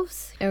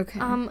themselves. Okay.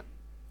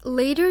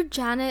 Later,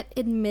 Janet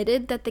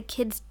admitted that the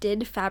kids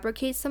did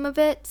fabricate some of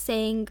it,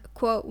 saying,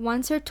 quote,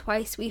 once or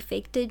twice we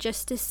faked it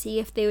just to see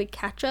if they would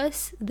catch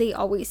us. They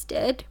always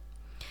did.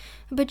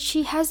 But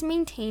she has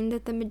maintained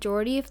that the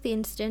majority of the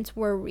incidents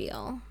were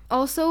real.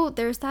 Also,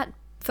 there's that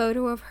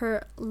photo of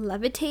her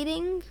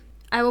levitating.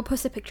 I will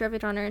post a picture of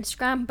it on our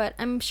Instagram, but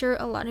I'm sure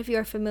a lot of you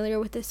are familiar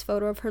with this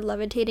photo of her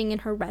levitating in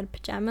her red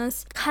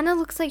pajamas. Kind of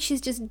looks like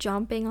she's just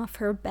jumping off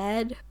her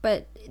bed,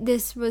 but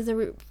this was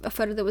a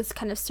photo that was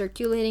kind of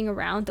circulating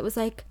around that was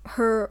like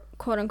her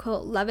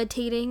quote-unquote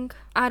levitating.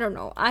 I don't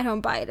know. I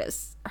don't buy it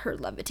as her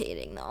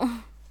levitating, though.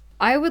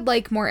 I would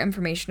like more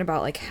information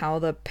about, like, how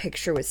the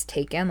picture was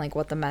taken, like,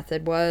 what the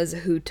method was,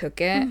 who took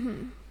it.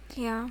 Mm-hmm.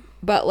 Yeah.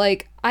 But,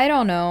 like, I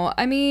don't know.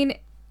 I mean,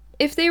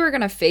 if they were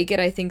gonna fake it,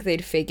 I think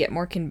they'd fake it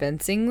more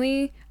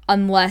convincingly.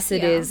 Unless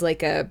it is,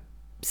 like,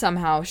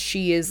 somehow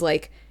she is,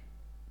 like,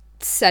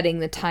 setting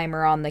the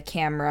timer on the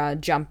camera,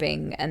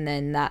 jumping, and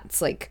then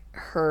that's, like,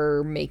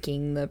 her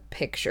making the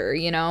picture,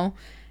 you know?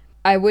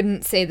 I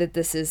wouldn't say that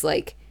this is,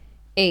 like,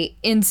 a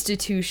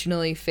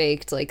institutionally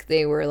faked, like,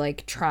 they were,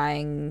 like,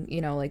 trying,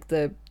 you know, like,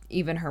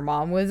 even her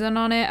mom was in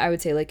on it. I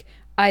would say, like,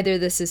 either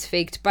this is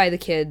faked by the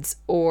kids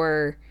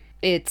or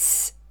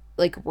it's,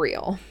 like,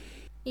 real.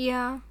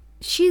 Yeah.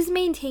 She's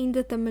maintained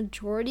that the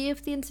majority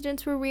of the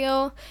incidents were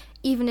real,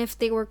 even if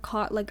they were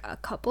caught, like, a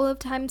couple of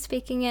times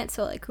faking it,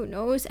 so, like, who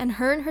knows? And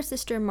her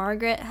sister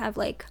Margaret have,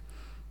 like,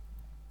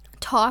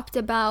 talked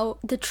about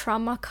the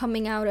trauma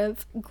coming out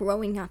of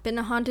growing up in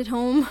a haunted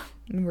home.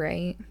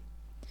 Right.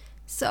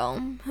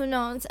 So, who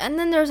knows? And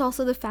then there's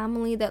also the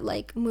family that,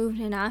 like, moved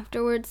in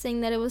afterwards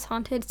saying that it was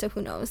haunted, so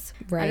who knows?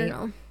 Right. I don't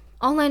know.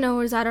 All I know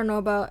is I don't know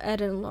about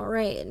Ed and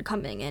Lorraine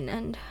coming in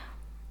and,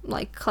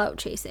 like, clout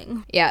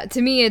chasing. Yeah,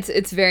 to me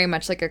it's very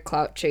much like a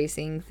clout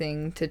chasing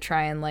thing to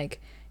try and,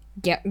 like,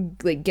 get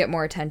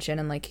more attention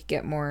and, like,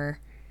 get more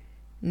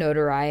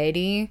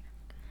notoriety.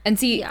 And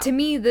see, to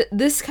me,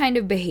 this kind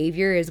of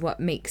behavior is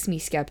what makes me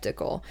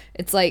skeptical.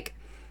 It's like,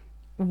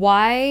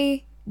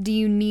 why do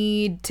you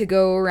need to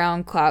go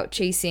around clout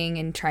chasing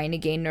and trying to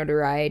gain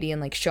notoriety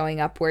and, like,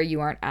 showing up where you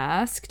aren't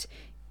asked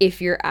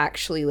if you're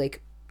actually,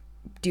 like,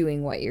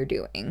 doing what you're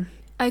doing?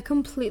 I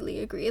completely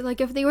agree. Like,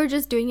 if they were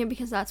just doing it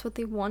because that's what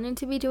they wanted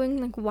to be doing,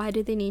 like, why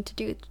do they need to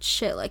do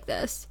shit like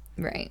this?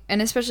 Right.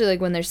 And especially, like,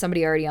 when there's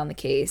somebody already on the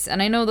case.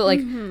 And I know that, like,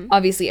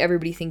 obviously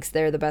everybody thinks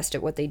they're the best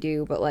at what they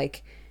do, but,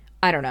 like,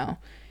 I don't know.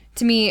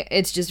 To me,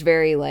 it's just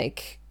very,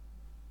 like,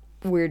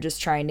 we're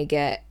just trying to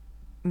get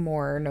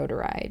more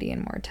notoriety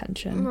and more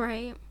attention.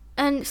 Right.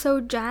 And so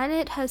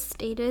Janet has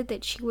stated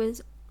that she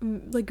was,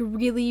 like,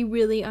 really,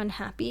 really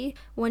unhappy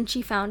when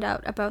she found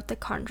out about The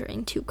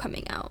Conjuring 2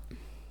 coming out.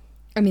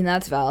 I mean,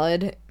 that's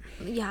valid.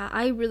 Yeah,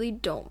 I really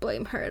don't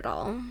blame her at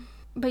all.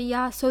 But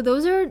yeah, so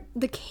those are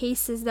the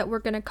cases that we're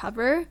going to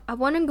cover. I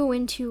want to go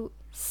into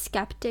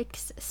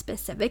skeptics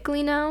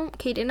specifically now.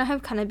 Kate and I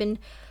have kind of been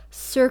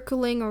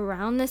circling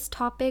around this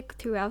topic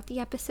throughout the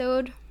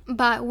episode.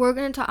 But I want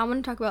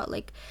to talk about,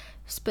 like,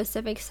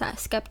 specific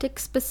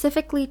skeptics,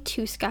 specifically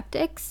two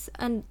skeptics,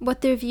 and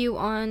what their view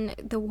on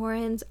the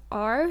Warrens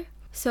are.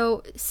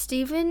 So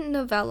Stephen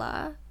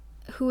Novella,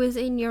 who is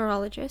a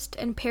neurologist,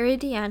 and Perry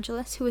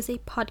DeAngelis, who is a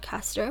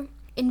podcaster,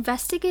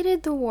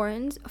 investigated the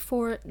Warrens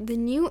for the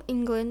New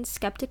England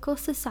Skeptical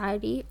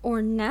Society,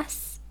 or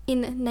NES,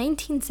 in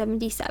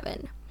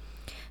 1977.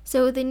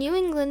 So the New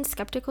England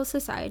Skeptical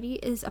Society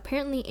is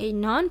apparently a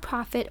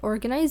non-profit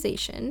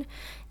organization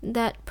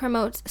that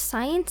promotes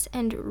science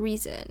and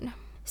reason.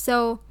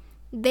 So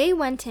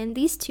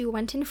these two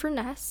went in for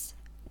NES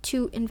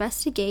to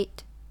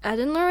investigate Ed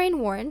and Lorraine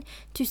Warren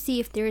to see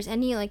if there's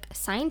any, like,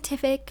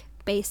 scientific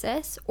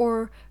basis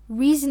or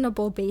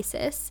reasonable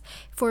basis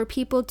for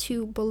people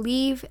to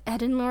believe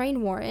Ed and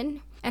Lorraine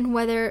Warren, and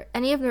whether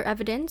any of their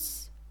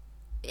evidence,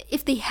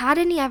 if they had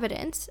any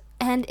evidence,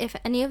 and if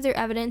any of their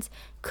evidence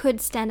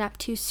could stand up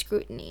to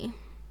scrutiny.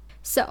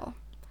 So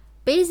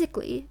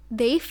basically,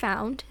 they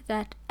found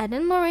that Ed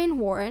and Lorraine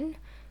Warren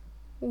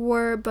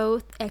were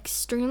both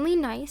extremely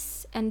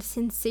nice and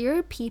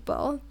sincere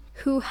people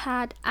who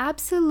had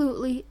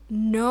absolutely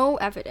no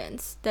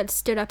evidence that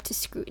stood up to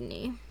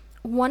scrutiny.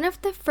 One of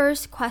the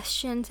first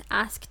questions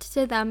asked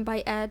to them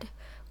by Ed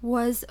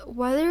was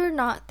whether or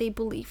not they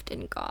believed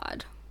in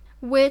God,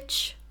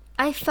 which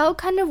I felt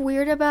kind of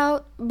weird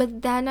about,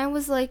 but then I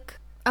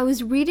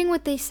was reading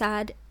what they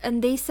said,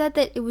 and they said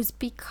that it was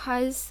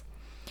because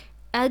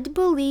Ed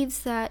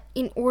believes that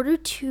in order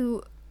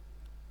to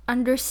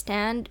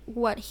understand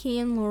what he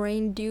and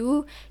Lorraine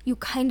do, you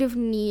kind of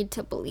need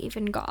to believe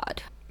in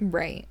God.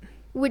 Right.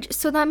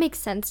 So that makes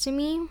sense to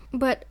me,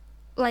 but,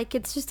 like,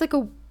 it's just, like,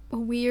 a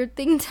weird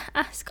thing to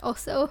ask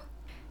also.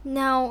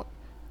 Now,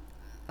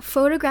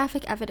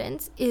 photographic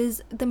evidence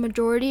is the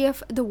majority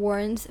of the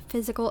Warrens'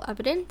 physical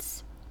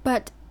evidence,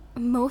 but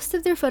most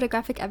of their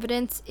photographic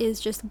evidence is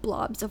just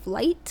blobs of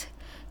light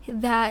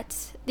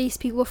that these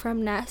people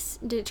from NES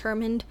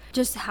determined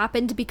just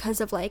happened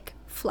because of, like,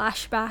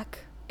 flashback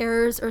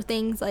errors or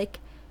things, like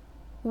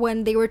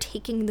when they were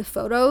taking the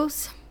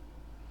photos.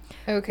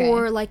 Okay.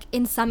 Or, like,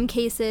 in some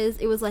cases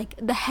it was like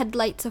the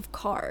headlights of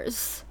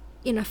cars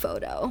in a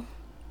photo.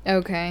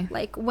 Okay.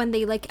 Like when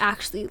they, like,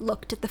 actually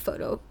looked at the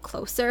photo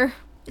closer.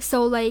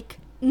 So, like,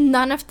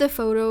 none of the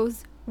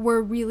photos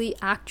were really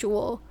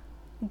actual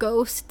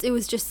ghosts. It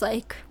was just,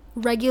 like,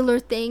 regular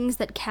things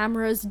that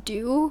cameras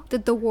do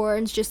that the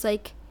Warrens just,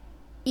 like,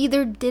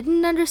 either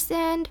didn't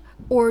understand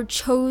or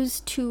chose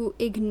to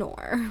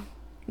ignore.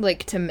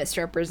 Like, to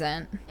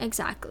misrepresent.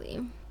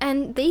 Exactly.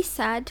 And they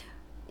said,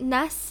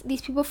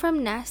 these people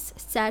from Ness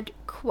said,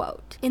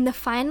 quote, "In the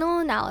final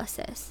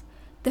analysis,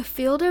 the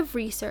field of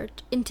research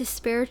into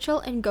spiritual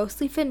and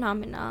ghostly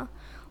phenomena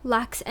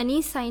lacks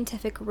any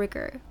scientific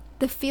rigor.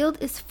 The field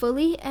is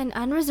fully and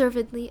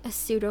unreservedly a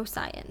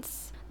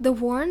pseudoscience. The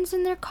Warrens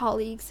and their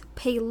colleagues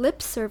pay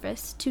lip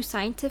service to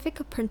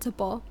scientific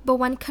principle, but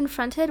when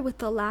confronted with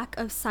the lack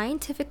of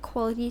scientific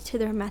quality to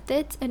their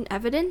methods and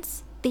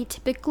evidence, they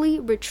typically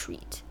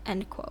retreat,"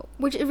 end quote.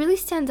 Which it really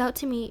stands out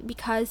to me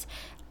because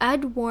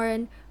Ed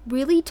Warren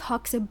really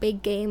talks a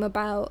big game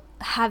about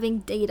having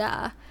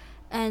data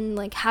and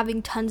like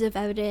having tons of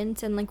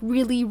evidence and like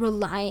really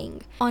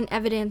relying on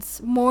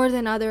evidence more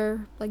than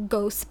other like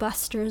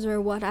Ghostbusters or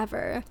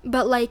whatever.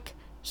 But like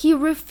he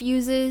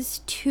refuses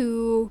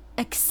to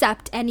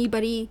accept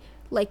anybody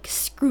like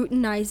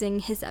scrutinizing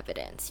his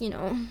evidence, you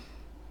know?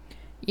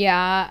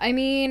 Yeah, I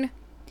mean,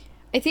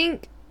 I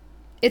think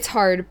it's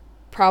hard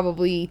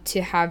probably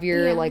to have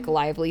your like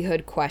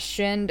livelihood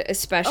questioned,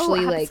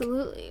 especially like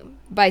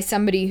by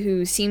somebody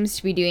who seems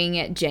to be doing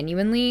it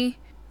genuinely.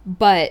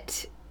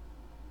 But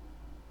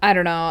I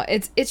don't know,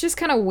 it's just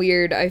kind of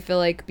weird, I feel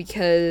like,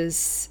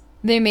 because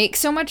they make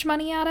so much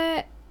money at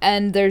it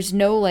and there's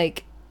no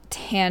like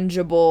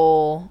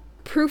tangible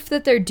proof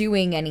that they're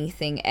doing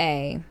anything,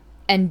 A,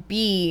 and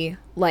B,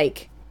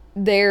 like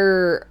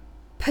their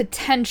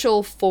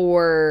potential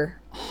for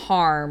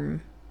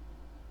harm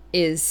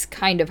is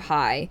kind of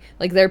high.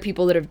 Like, there are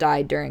people that have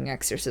died during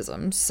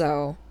exorcisms,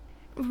 so...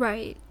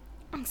 Right.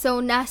 So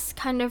Ness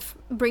kind of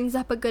brings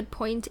up a good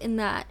point in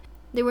that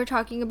they were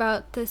talking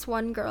about this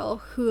one girl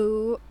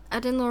who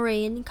Ed and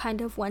Lorraine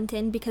kind of went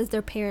in because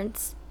her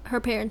parents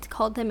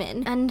called them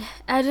in. And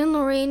Ed and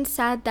Lorraine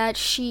said that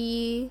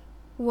she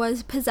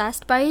was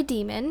possessed by a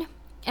demon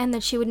and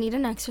that she would need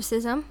an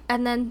exorcism.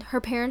 And then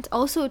her parents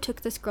also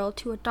took this girl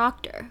to a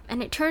doctor.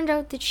 And it turned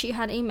out that she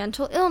had a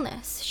mental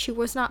illness. She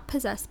was not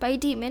possessed by a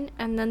demon.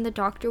 And then the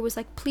doctor was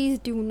like, "Please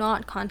do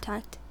not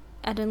contact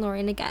Ed and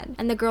Lorraine again."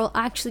 And the girl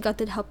actually got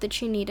the help that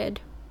she needed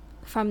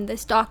from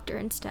this doctor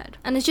instead.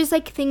 And it's just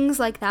like things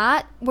like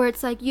that where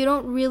it's like you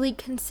don't really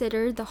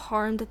consider the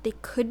harm that they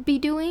could be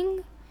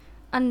doing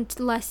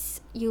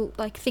unless you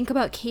like think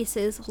about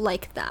cases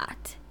like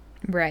that.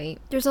 Right.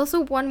 There's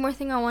also one more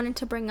thing I wanted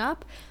to bring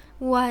up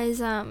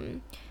was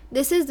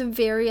this is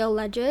very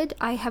alleged.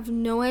 I have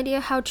no idea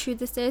how true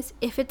this is,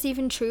 if it's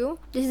even true.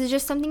 This is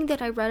just something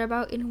that I read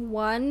about in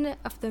one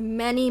of the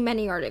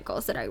many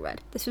articles that I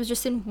read. This was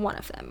just in one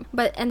of them.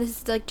 And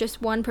this is like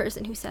just one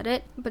person who said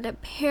it. But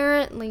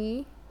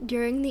apparently,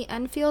 during the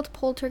Enfield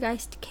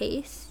poltergeist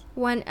case,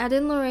 when Ed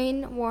and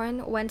Lorraine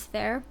Warren went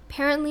there,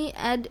 apparently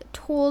Ed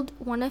told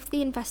one of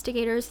the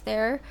investigators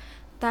there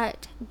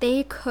that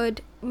they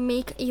could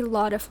make a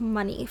lot of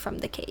money from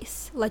the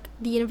case. Like,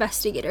 the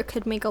investigator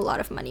could make a lot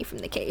of money from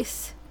the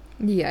case.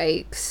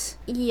 Yikes.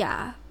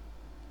 Yeah.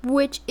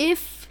 Which,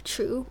 if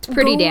true... It's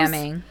pretty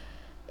damning.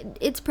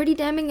 It's pretty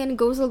damning and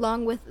goes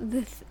along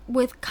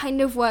with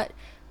kind of what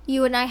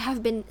you and I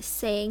have been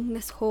saying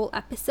this whole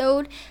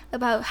episode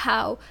about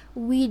how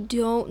we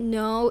don't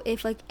know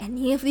if like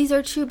any of these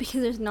are true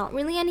because there's not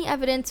really any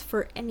evidence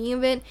for any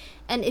of it,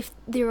 and if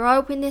there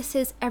are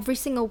witnesses, every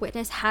single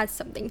witness has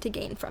something to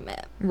gain from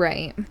it.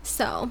 Right.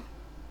 So,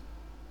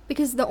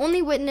 because the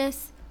only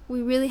witness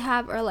we really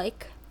have are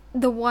like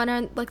the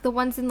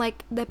ones in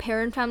like the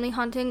Perron family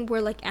haunting,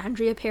 where like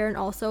Andrea Perron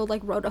also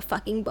like wrote a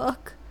fucking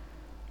book.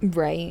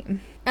 Right.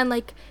 And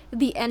like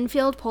the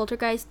Enfield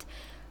poltergeist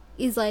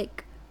is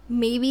like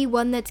maybe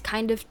one that's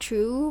kind of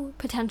true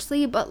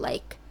potentially, but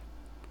like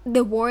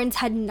the Warrens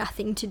had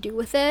nothing to do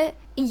with it,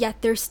 yet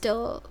they're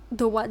still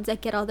the ones that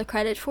get all the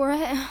credit for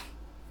it.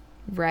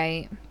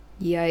 Right.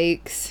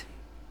 Yikes.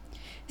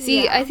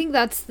 See, yeah. I think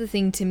that's the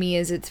thing to me,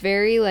 is it's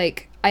very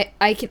like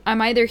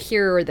I'm either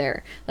here or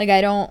there. Like,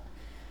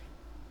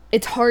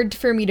 it's hard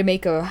for me to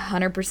make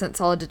 100%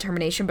 solid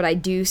determination, but I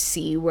do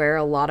see where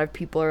a lot of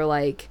people are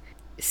like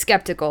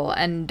skeptical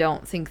and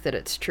don't think that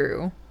it's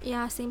true.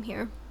 Yeah, same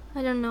here.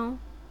 I don't know.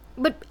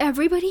 But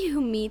everybody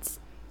who meets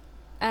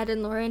Ed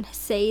and Lauren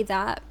said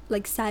that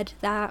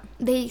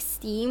they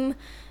seem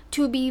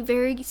to be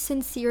very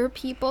sincere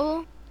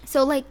people.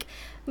 So, like,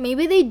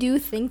 maybe they do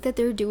think that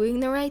they're doing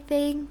the right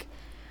thing.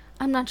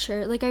 I'm not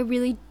sure. Like,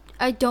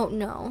 I don't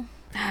know.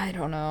 I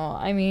don't know.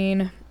 I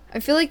mean, I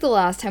feel like the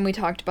last time we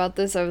talked about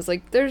this, I was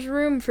like, there's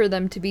room for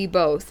them to be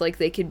both. Like,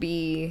 they could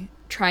be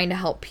trying to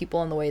help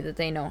people in the way that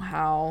they know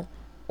how,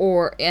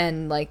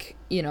 and like,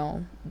 you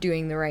know,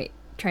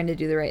 trying to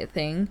do the right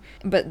thing,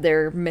 but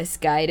they're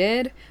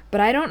misguided. But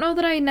I don't know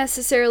that I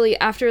necessarily,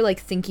 after like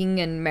thinking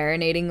and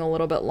marinating a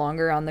little bit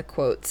longer on the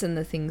quotes and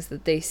the things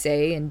that they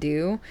say and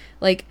do,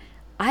 like,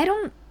 I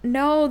don't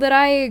know that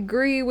I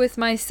agree with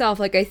myself.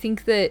 Like, I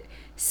think that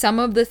some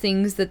of the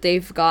things that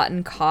they've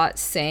gotten caught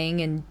saying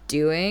and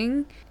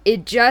doing,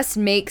 it just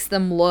makes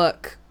them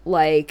look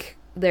like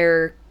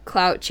they're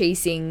clout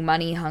chasing,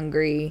 money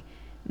hungry,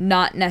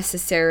 not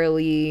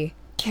necessarily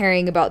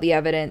caring about the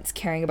evidence,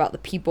 caring about the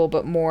people,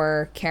 but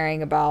more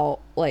caring about,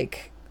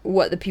 like,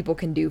 what the people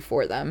can do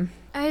for them.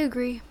 I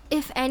agree.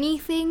 If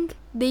anything,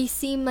 they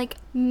seem like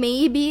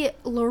maybe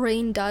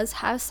Lorraine does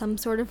have some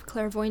sort of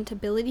clairvoyant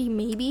ability,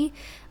 maybe,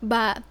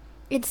 but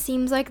it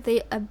seems like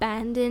they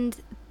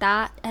abandoned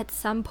that at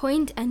some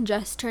point and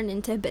just turned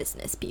into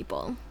business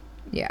people.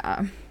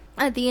 Yeah.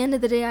 At the end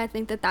of the day, I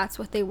think that that's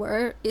what they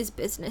were, is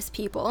business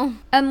people.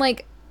 And,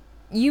 like,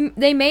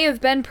 they may have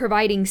been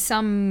providing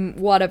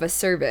somewhat of a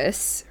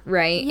service,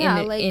 right?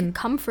 Yeah, in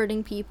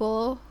comforting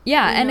people.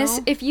 Yeah, and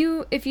if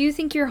you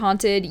think you're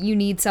haunted, you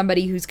need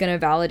somebody who's going to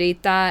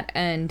validate that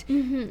and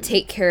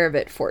take care of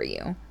it for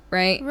you,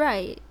 right?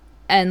 Right.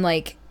 And,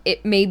 like,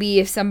 it maybe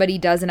if somebody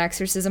does an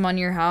exorcism on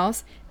your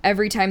house,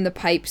 every time the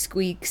pipe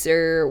squeaks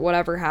or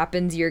whatever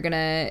happens, you're going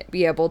to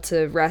be able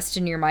to rest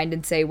in your mind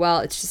and say, well,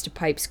 it's just a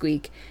pipe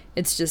squeak.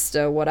 It's just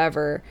a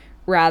whatever,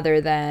 rather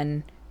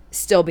than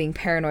still being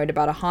paranoid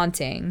about a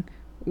haunting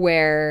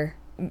where,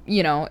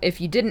 you know, if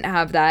you didn't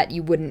have that,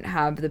 you wouldn't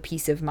have the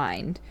peace of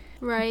mind.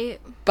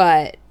 Right.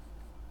 But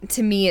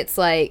to me, it's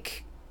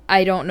like,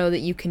 I don't know that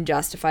you can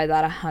justify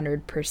that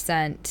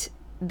 100%,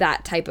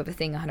 that type of a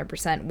thing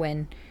 100%,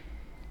 when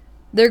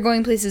they're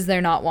going places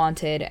they're not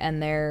wanted and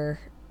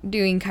they're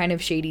doing kind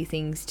of shady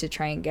things to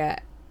try and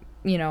get,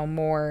 you know,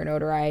 more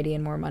notoriety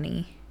and more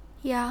money.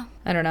 Yeah.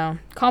 I don't know.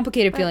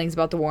 Complicated feelings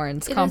about the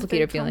Warrens.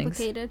 Complicated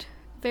feelings.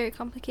 Very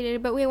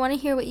complicated, but we want to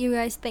hear what you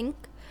guys think.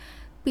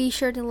 Be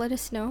sure to let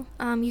us know.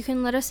 You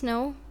can let us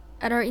know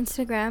at our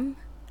Instagram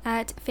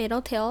at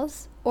Fatal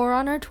Tales or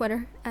on our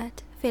Twitter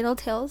at Fatal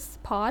Tales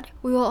Pod.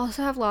 We will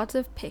also have lots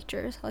of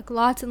pictures, like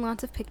lots and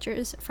lots of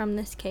pictures from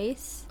this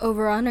case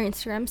over on our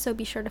Instagram, so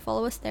be sure to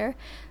follow us there.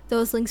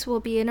 Those links will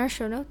be in our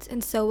show notes,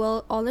 and so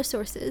will all the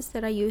sources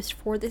that I used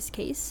for this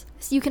case.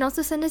 So you can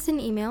also send us an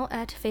email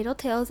at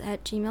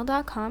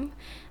fataltales@gmail.com,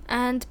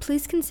 and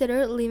please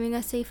consider leaving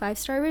us a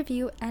 5-star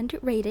review and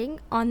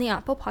rating on the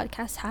Apple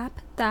Podcast app.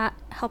 That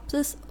helps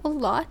us a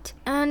lot.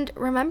 And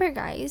remember,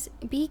 guys,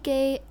 be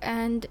gay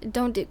and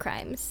don't do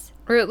crimes.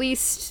 Or at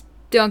least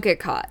don't get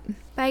caught.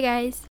 Bye, guys.